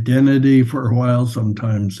our identity for a while.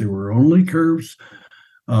 Sometimes they were only curves.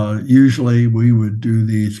 Usually we would do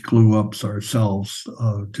these glue ups ourselves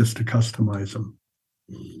just to customize them.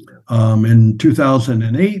 In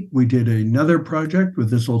 2008, we did another project with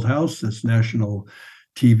This Old House, this national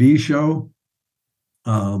TV show.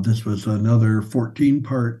 This was another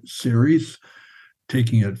 14-part series,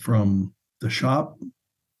 taking it from the shop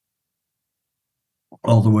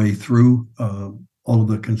all the way through all of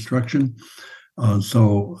the construction.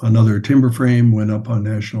 So another timber frame went up on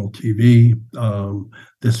national TV.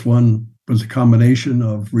 This one was a combination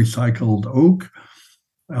of recycled oak,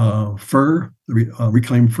 fir,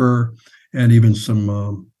 reclaimed fir, and even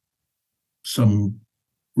some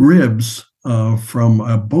ribs from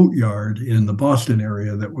a boatyard in the Boston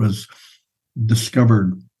area that was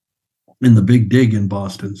discovered in the Big Dig in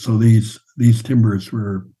Boston. So these timbers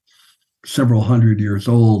were several hundred years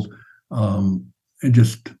old, and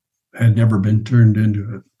just had never been turned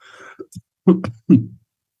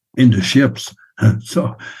into ships.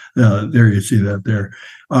 So there you see that there.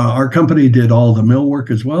 Our company did all the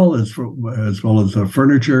millwork as well as the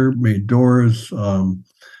furniture, made doors,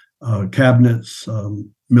 cabinets,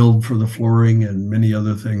 milled for the flooring, and many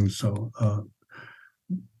other things. So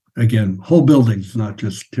again, whole buildings, not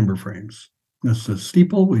just timber frames. That's a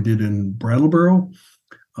steeple we did in Brattleboro.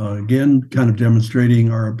 Again, kind of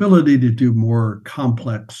demonstrating our ability to do more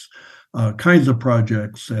complex kinds of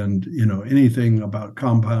projects, and anything about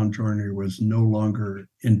compound joinery was no longer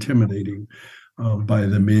intimidating by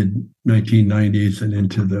the mid 1990s and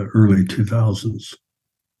into the early 2000s.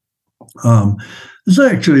 This is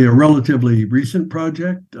actually a relatively recent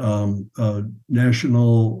project. A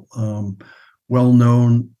national,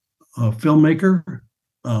 well-known filmmaker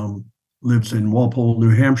lives in Walpole,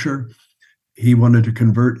 New Hampshire. He wanted to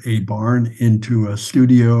convert a barn into a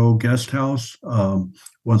studio guest house.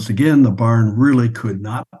 Once again, the barn really could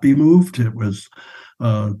not be moved. It was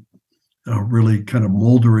really kind of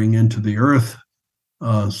moldering into the earth.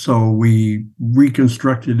 So we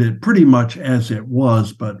reconstructed it pretty much as it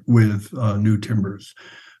was, but with new timbers.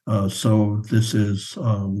 So this is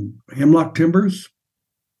hemlock timbers,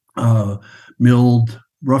 milled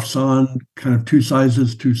rough sawn, kind of two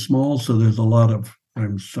sizes too small. So there's a lot of,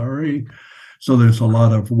 So there's a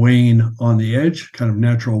lot of wane on the edge, kind of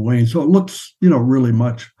natural wane. So it looks, really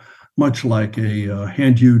much like a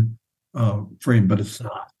hand-hewed frame, but it's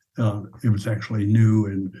not. It was actually new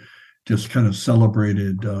and just kind of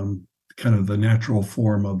celebrated kind of the natural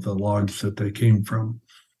form of the logs that they came from.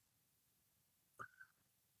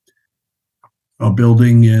 A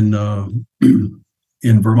building in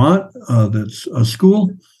Vermont that's a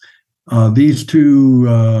school. These two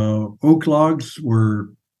oak logs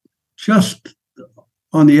were just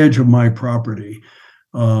on the edge of my property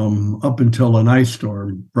up until an ice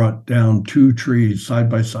storm brought down two trees side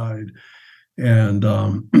by side. And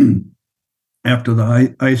after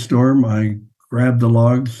the ice storm, I grabbed the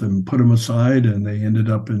logs and put them aside, and they ended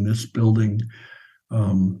up in this building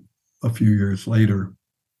a few years later.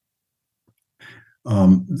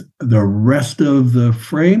 The rest of the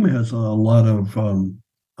frame has a lot of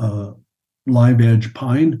live edge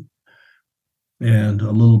pine and a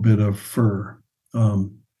little bit of fir.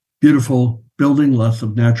 Beautiful building, lots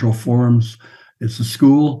of natural forms. It's a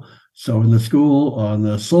school. So in the school, on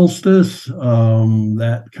the solstice,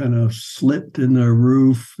 that kind of slit in the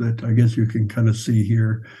roof that I guess you can kind of see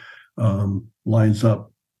here lines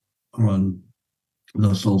up on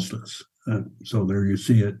the solstice. So there you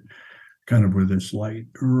see it kind of with this light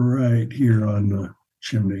right here on the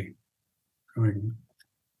chimney going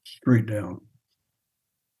straight down.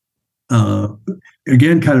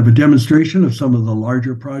 Again, kind of a demonstration of some of the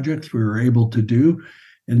larger projects we were able to do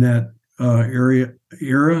in that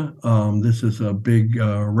era. This is a big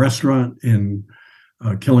restaurant in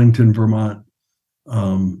Killington, Vermont.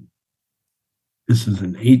 This is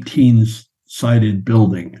an 18-sided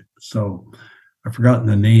building. So I've forgotten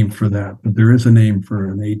the name for that, but there is a name for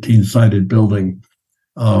an 18-sided building.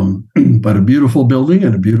 But a beautiful building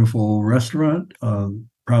and a beautiful restaurant.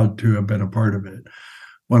 Proud to have been a part of it.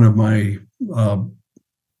 One of my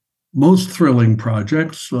most thrilling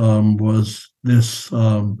projects was this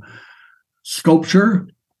sculpture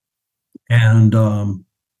and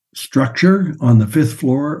structure on the 5th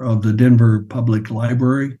floor of the Denver Public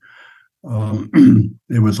Library.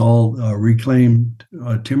 It was all reclaimed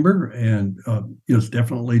timber, and it's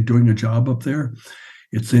definitely doing a job up there.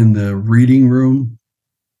 It's in the reading room,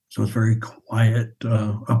 so it's very quiet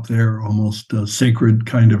up there, almost a sacred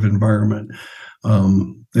kind of environment.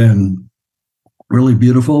 And really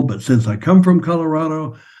beautiful. But since I come from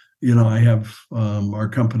Colorado, I have our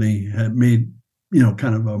company had made,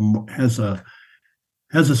 kind of has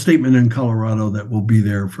a statement in Colorado that will be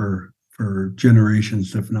there for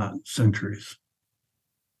generations, if not centuries.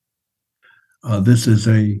 This is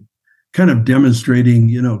a kind of demonstrating,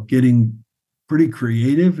 getting pretty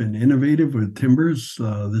creative and innovative with timbers.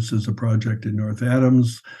 This is a project in North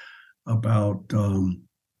Adams about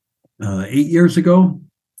 8 years ago,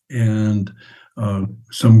 and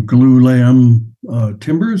some glulam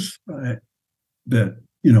timbers that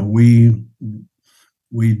we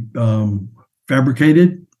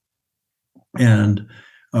fabricated and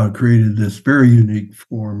created this very unique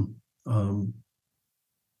form.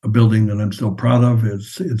 A building that I'm still proud of.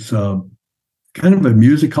 It's kind of a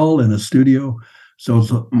music hall and a studio, so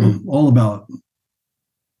it's all about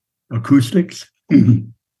acoustics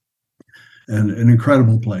and an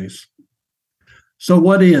incredible place. So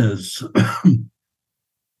what is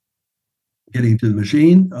getting to the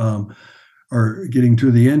machine, or getting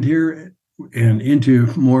to the end here and into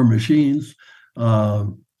more machines,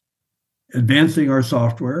 advancing our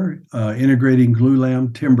software, integrating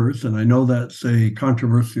glulam timbers, and I know that's a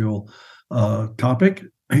controversial topic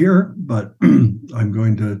here, but I'm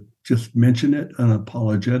going to just mention it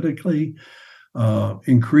unapologetically.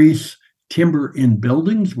 Increase timber in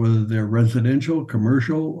buildings, whether they're residential,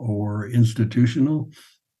 commercial, or institutional.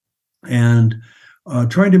 and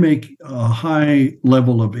trying to make a high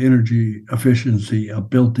level of energy efficiency a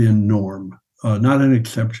built-in norm, not an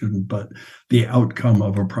exception, but the outcome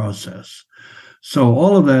of a process. So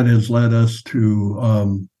all of that has led us to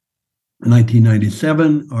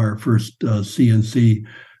 1997, our first CNC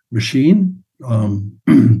machine,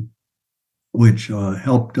 which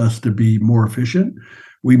helped us to be more efficient.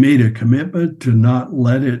 We made a commitment to not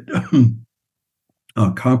let it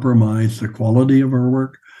compromise the quality of our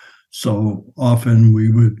work. So often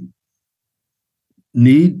we would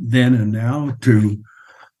need then and now to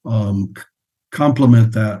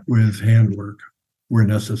complement that with handwork where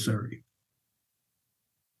necessary.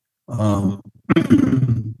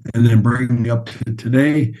 And then bringing up to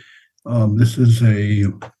today, this is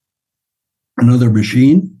another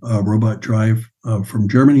machine, a robot drive from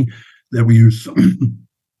Germany that we use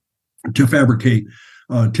to fabricate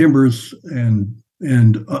timbers and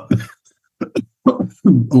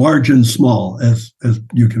large and small, as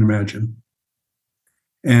you can imagine.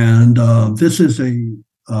 And this is a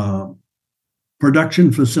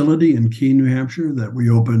production facility in Keene, New Hampshire that we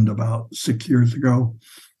opened about 6 years ago.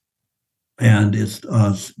 And it's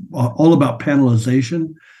all about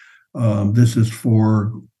panelization. This is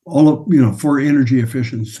for for energy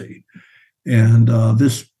efficiency. And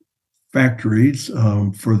this factories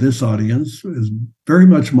for this audience is very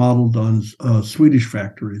much modeled on Swedish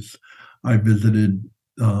factories. I visited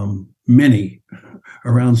many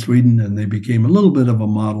around Sweden, and they became a little bit of a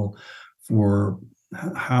model for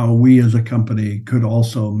how we as a company could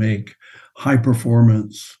also make high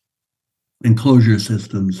performance enclosure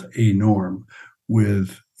systems a norm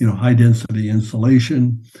with high density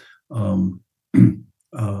insulation,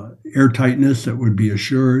 airtightness that would be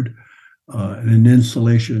assured, and an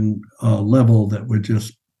insulation level that would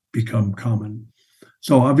just become common.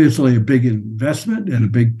 So obviously a big investment and a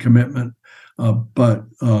big commitment, but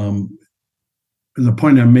the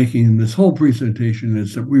point I'm making in this whole presentation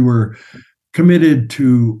is that we were committed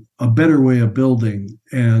to a better way of building,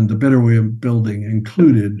 and the better way of building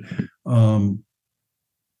included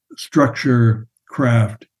structure,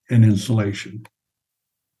 craft, and insulation.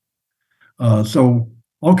 So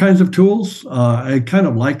all kinds of tools. I kind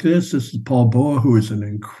of like this. This is Paul Boa, who is an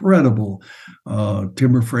incredible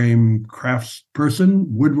timber frame crafts person,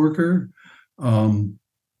 woodworker.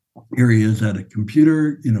 Here he is at a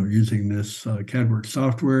computer, using this CADWorks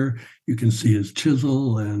software. You can see his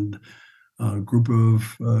chisel and a group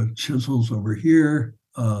of chisels over here.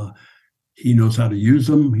 He knows how to use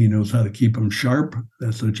them. He knows how to keep them sharp.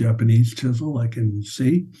 That's a Japanese chisel, I can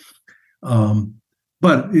see.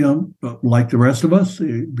 But, like the rest of us,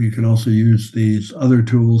 you can also use these other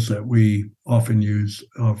tools that we often use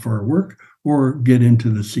for our work, or get into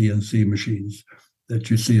the CNC machines that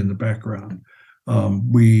you see in the background.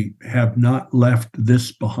 We have not left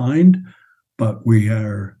this behind, but we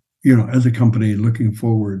are, as a company, looking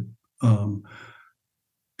forward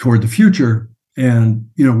toward the future. And,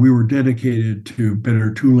 we were dedicated to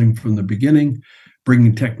better tooling from the beginning,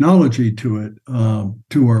 bringing technology to it,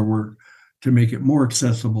 to our work, to make it more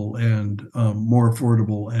accessible and more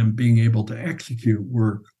affordable, and being able to execute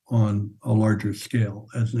work on a larger scale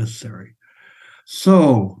as necessary.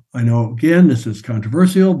 So I know, again, this is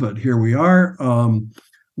controversial, but here we are.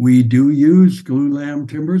 We do use glulam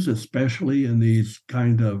timbers, especially in these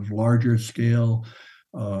kind of larger scale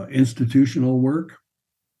institutional work,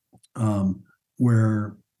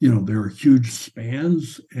 where, there are huge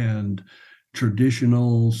spans, and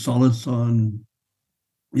traditional solid sawn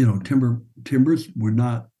timbers would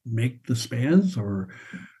not make the spans or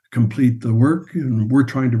complete the work. And we're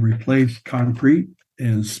trying to replace concrete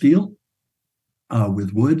and steel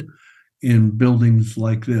with wood in buildings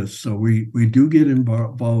like this. So we do get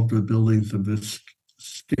involved with buildings of this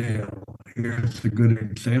scale. Here's a good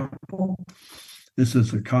example. This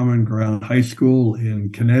is a Common Ground High School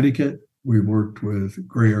in Connecticut. We worked with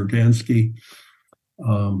Gray Organsky.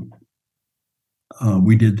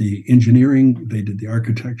 We did the engineering, they did the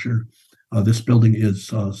architecture. This building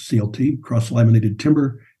is CLT, cross-laminated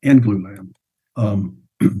timber, and glulam.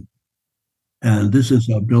 And this is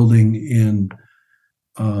a building in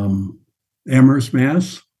Amherst,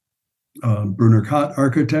 Mass. Brunner Kott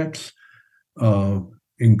Architects.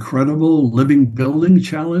 Incredible living building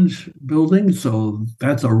challenge building. So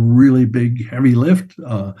that's a really big, heavy lift.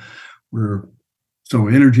 So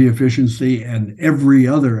energy efficiency and every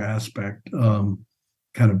other aspect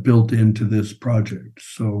kind of built into this project.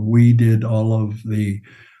 So we did all of the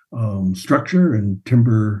structure and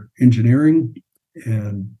timber engineering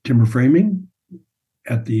and timber framing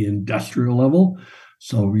at the industrial level.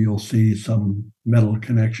 So you'll see some metal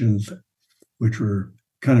connections, which were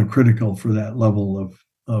kind of critical for that level of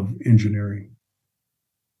of engineering.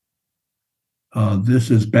 This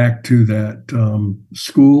is back to that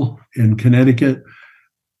school in Connecticut.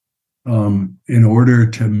 In order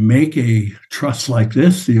to make a truss like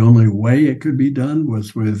this, the only way it could be done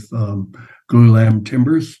was with glulam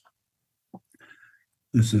timbers.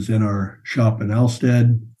 This is in our shop in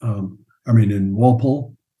Alstead, in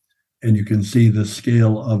Walpole, and you can see the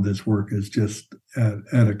scale of this work is just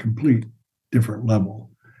at a complete different level.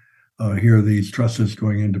 Here are these trusses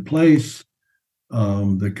going into place.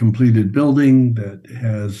 The completed building that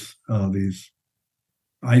has these,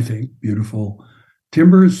 I think, beautiful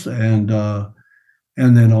timbers, and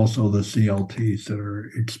then also the CLTs that are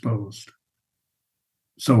exposed.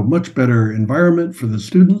 So much better environment for the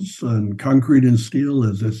students, and concrete and steel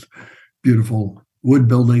is this beautiful wood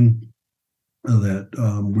building that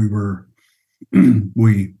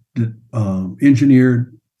we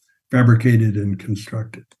engineered, fabricated, and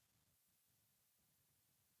constructed.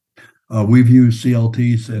 We've used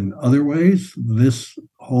CLTs in other ways. This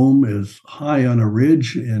home is high on a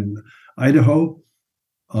ridge in Idaho.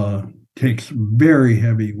 Takes very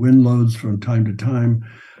heavy wind loads from time to time.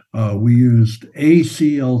 We used a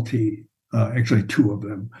CLT, actually two of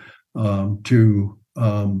them, to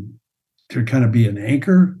kind of be an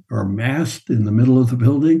anchor or a mast in the middle of the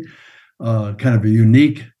building. Kind of a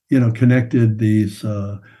unique, connected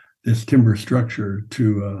this timber structure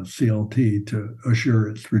to CLT to assure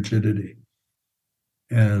its rigidity.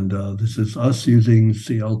 And this is us using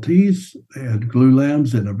CLTs and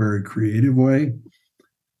glulams in a very creative way.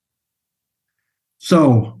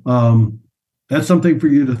 So that's something for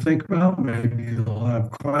you to think about. Maybe you'll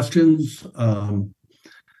have questions.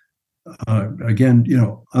 Again,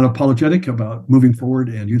 unapologetic about moving forward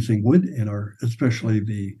and using wood in especially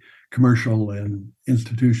the commercial and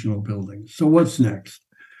institutional buildings. So what's next?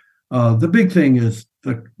 The big thing is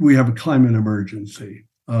that we have a climate emergency.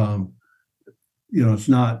 It's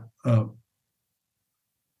not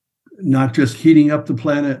just heating up the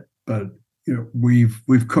planet, but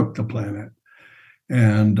we've cooked the planet,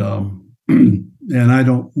 and I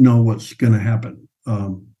don't know what's going to happen.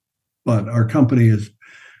 But our company is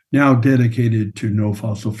now dedicated to no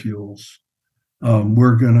fossil fuels.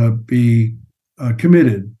 We're going to be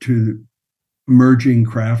committed to merging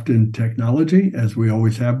craft and technology, as we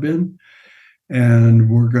always have been, and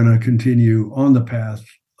we're going to continue on the path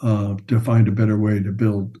to find a better way to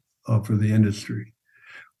build for the industry.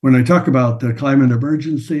 When I talk about the climate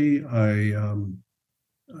emergency, I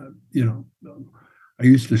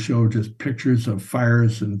used to show just pictures of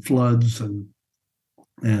fires and floods, and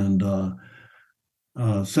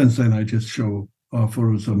since then I just show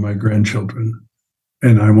photos of my grandchildren,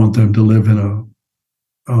 and I want them to live in a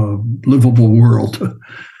livable world.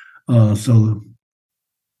 So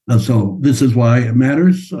this is why it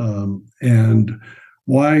matters, and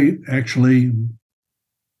why actually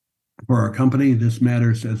for our company this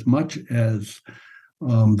matters as much as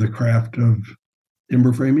the craft of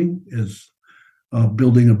timber framing is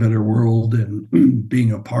building a better world and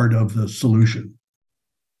being a part of the solution.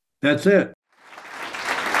 That's it.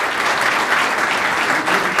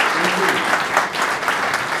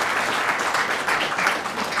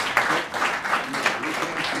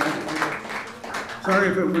 Sorry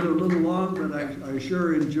if it went a little long, but I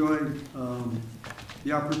sure enjoyed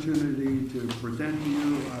the opportunity to present to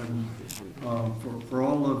you. For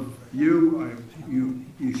all of you,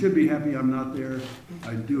 you should be happy I'm not there.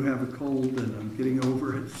 I do have a cold and I'm getting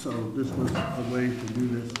over it, so this was a way to do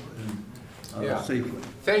this safely.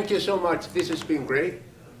 Thank you so much. This has been great.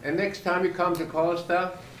 And next time you come to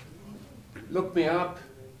Karlstad, look me up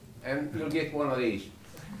and you'll get one of these.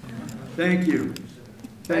 Thank you.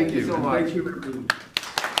 Thank you so much. Thank you.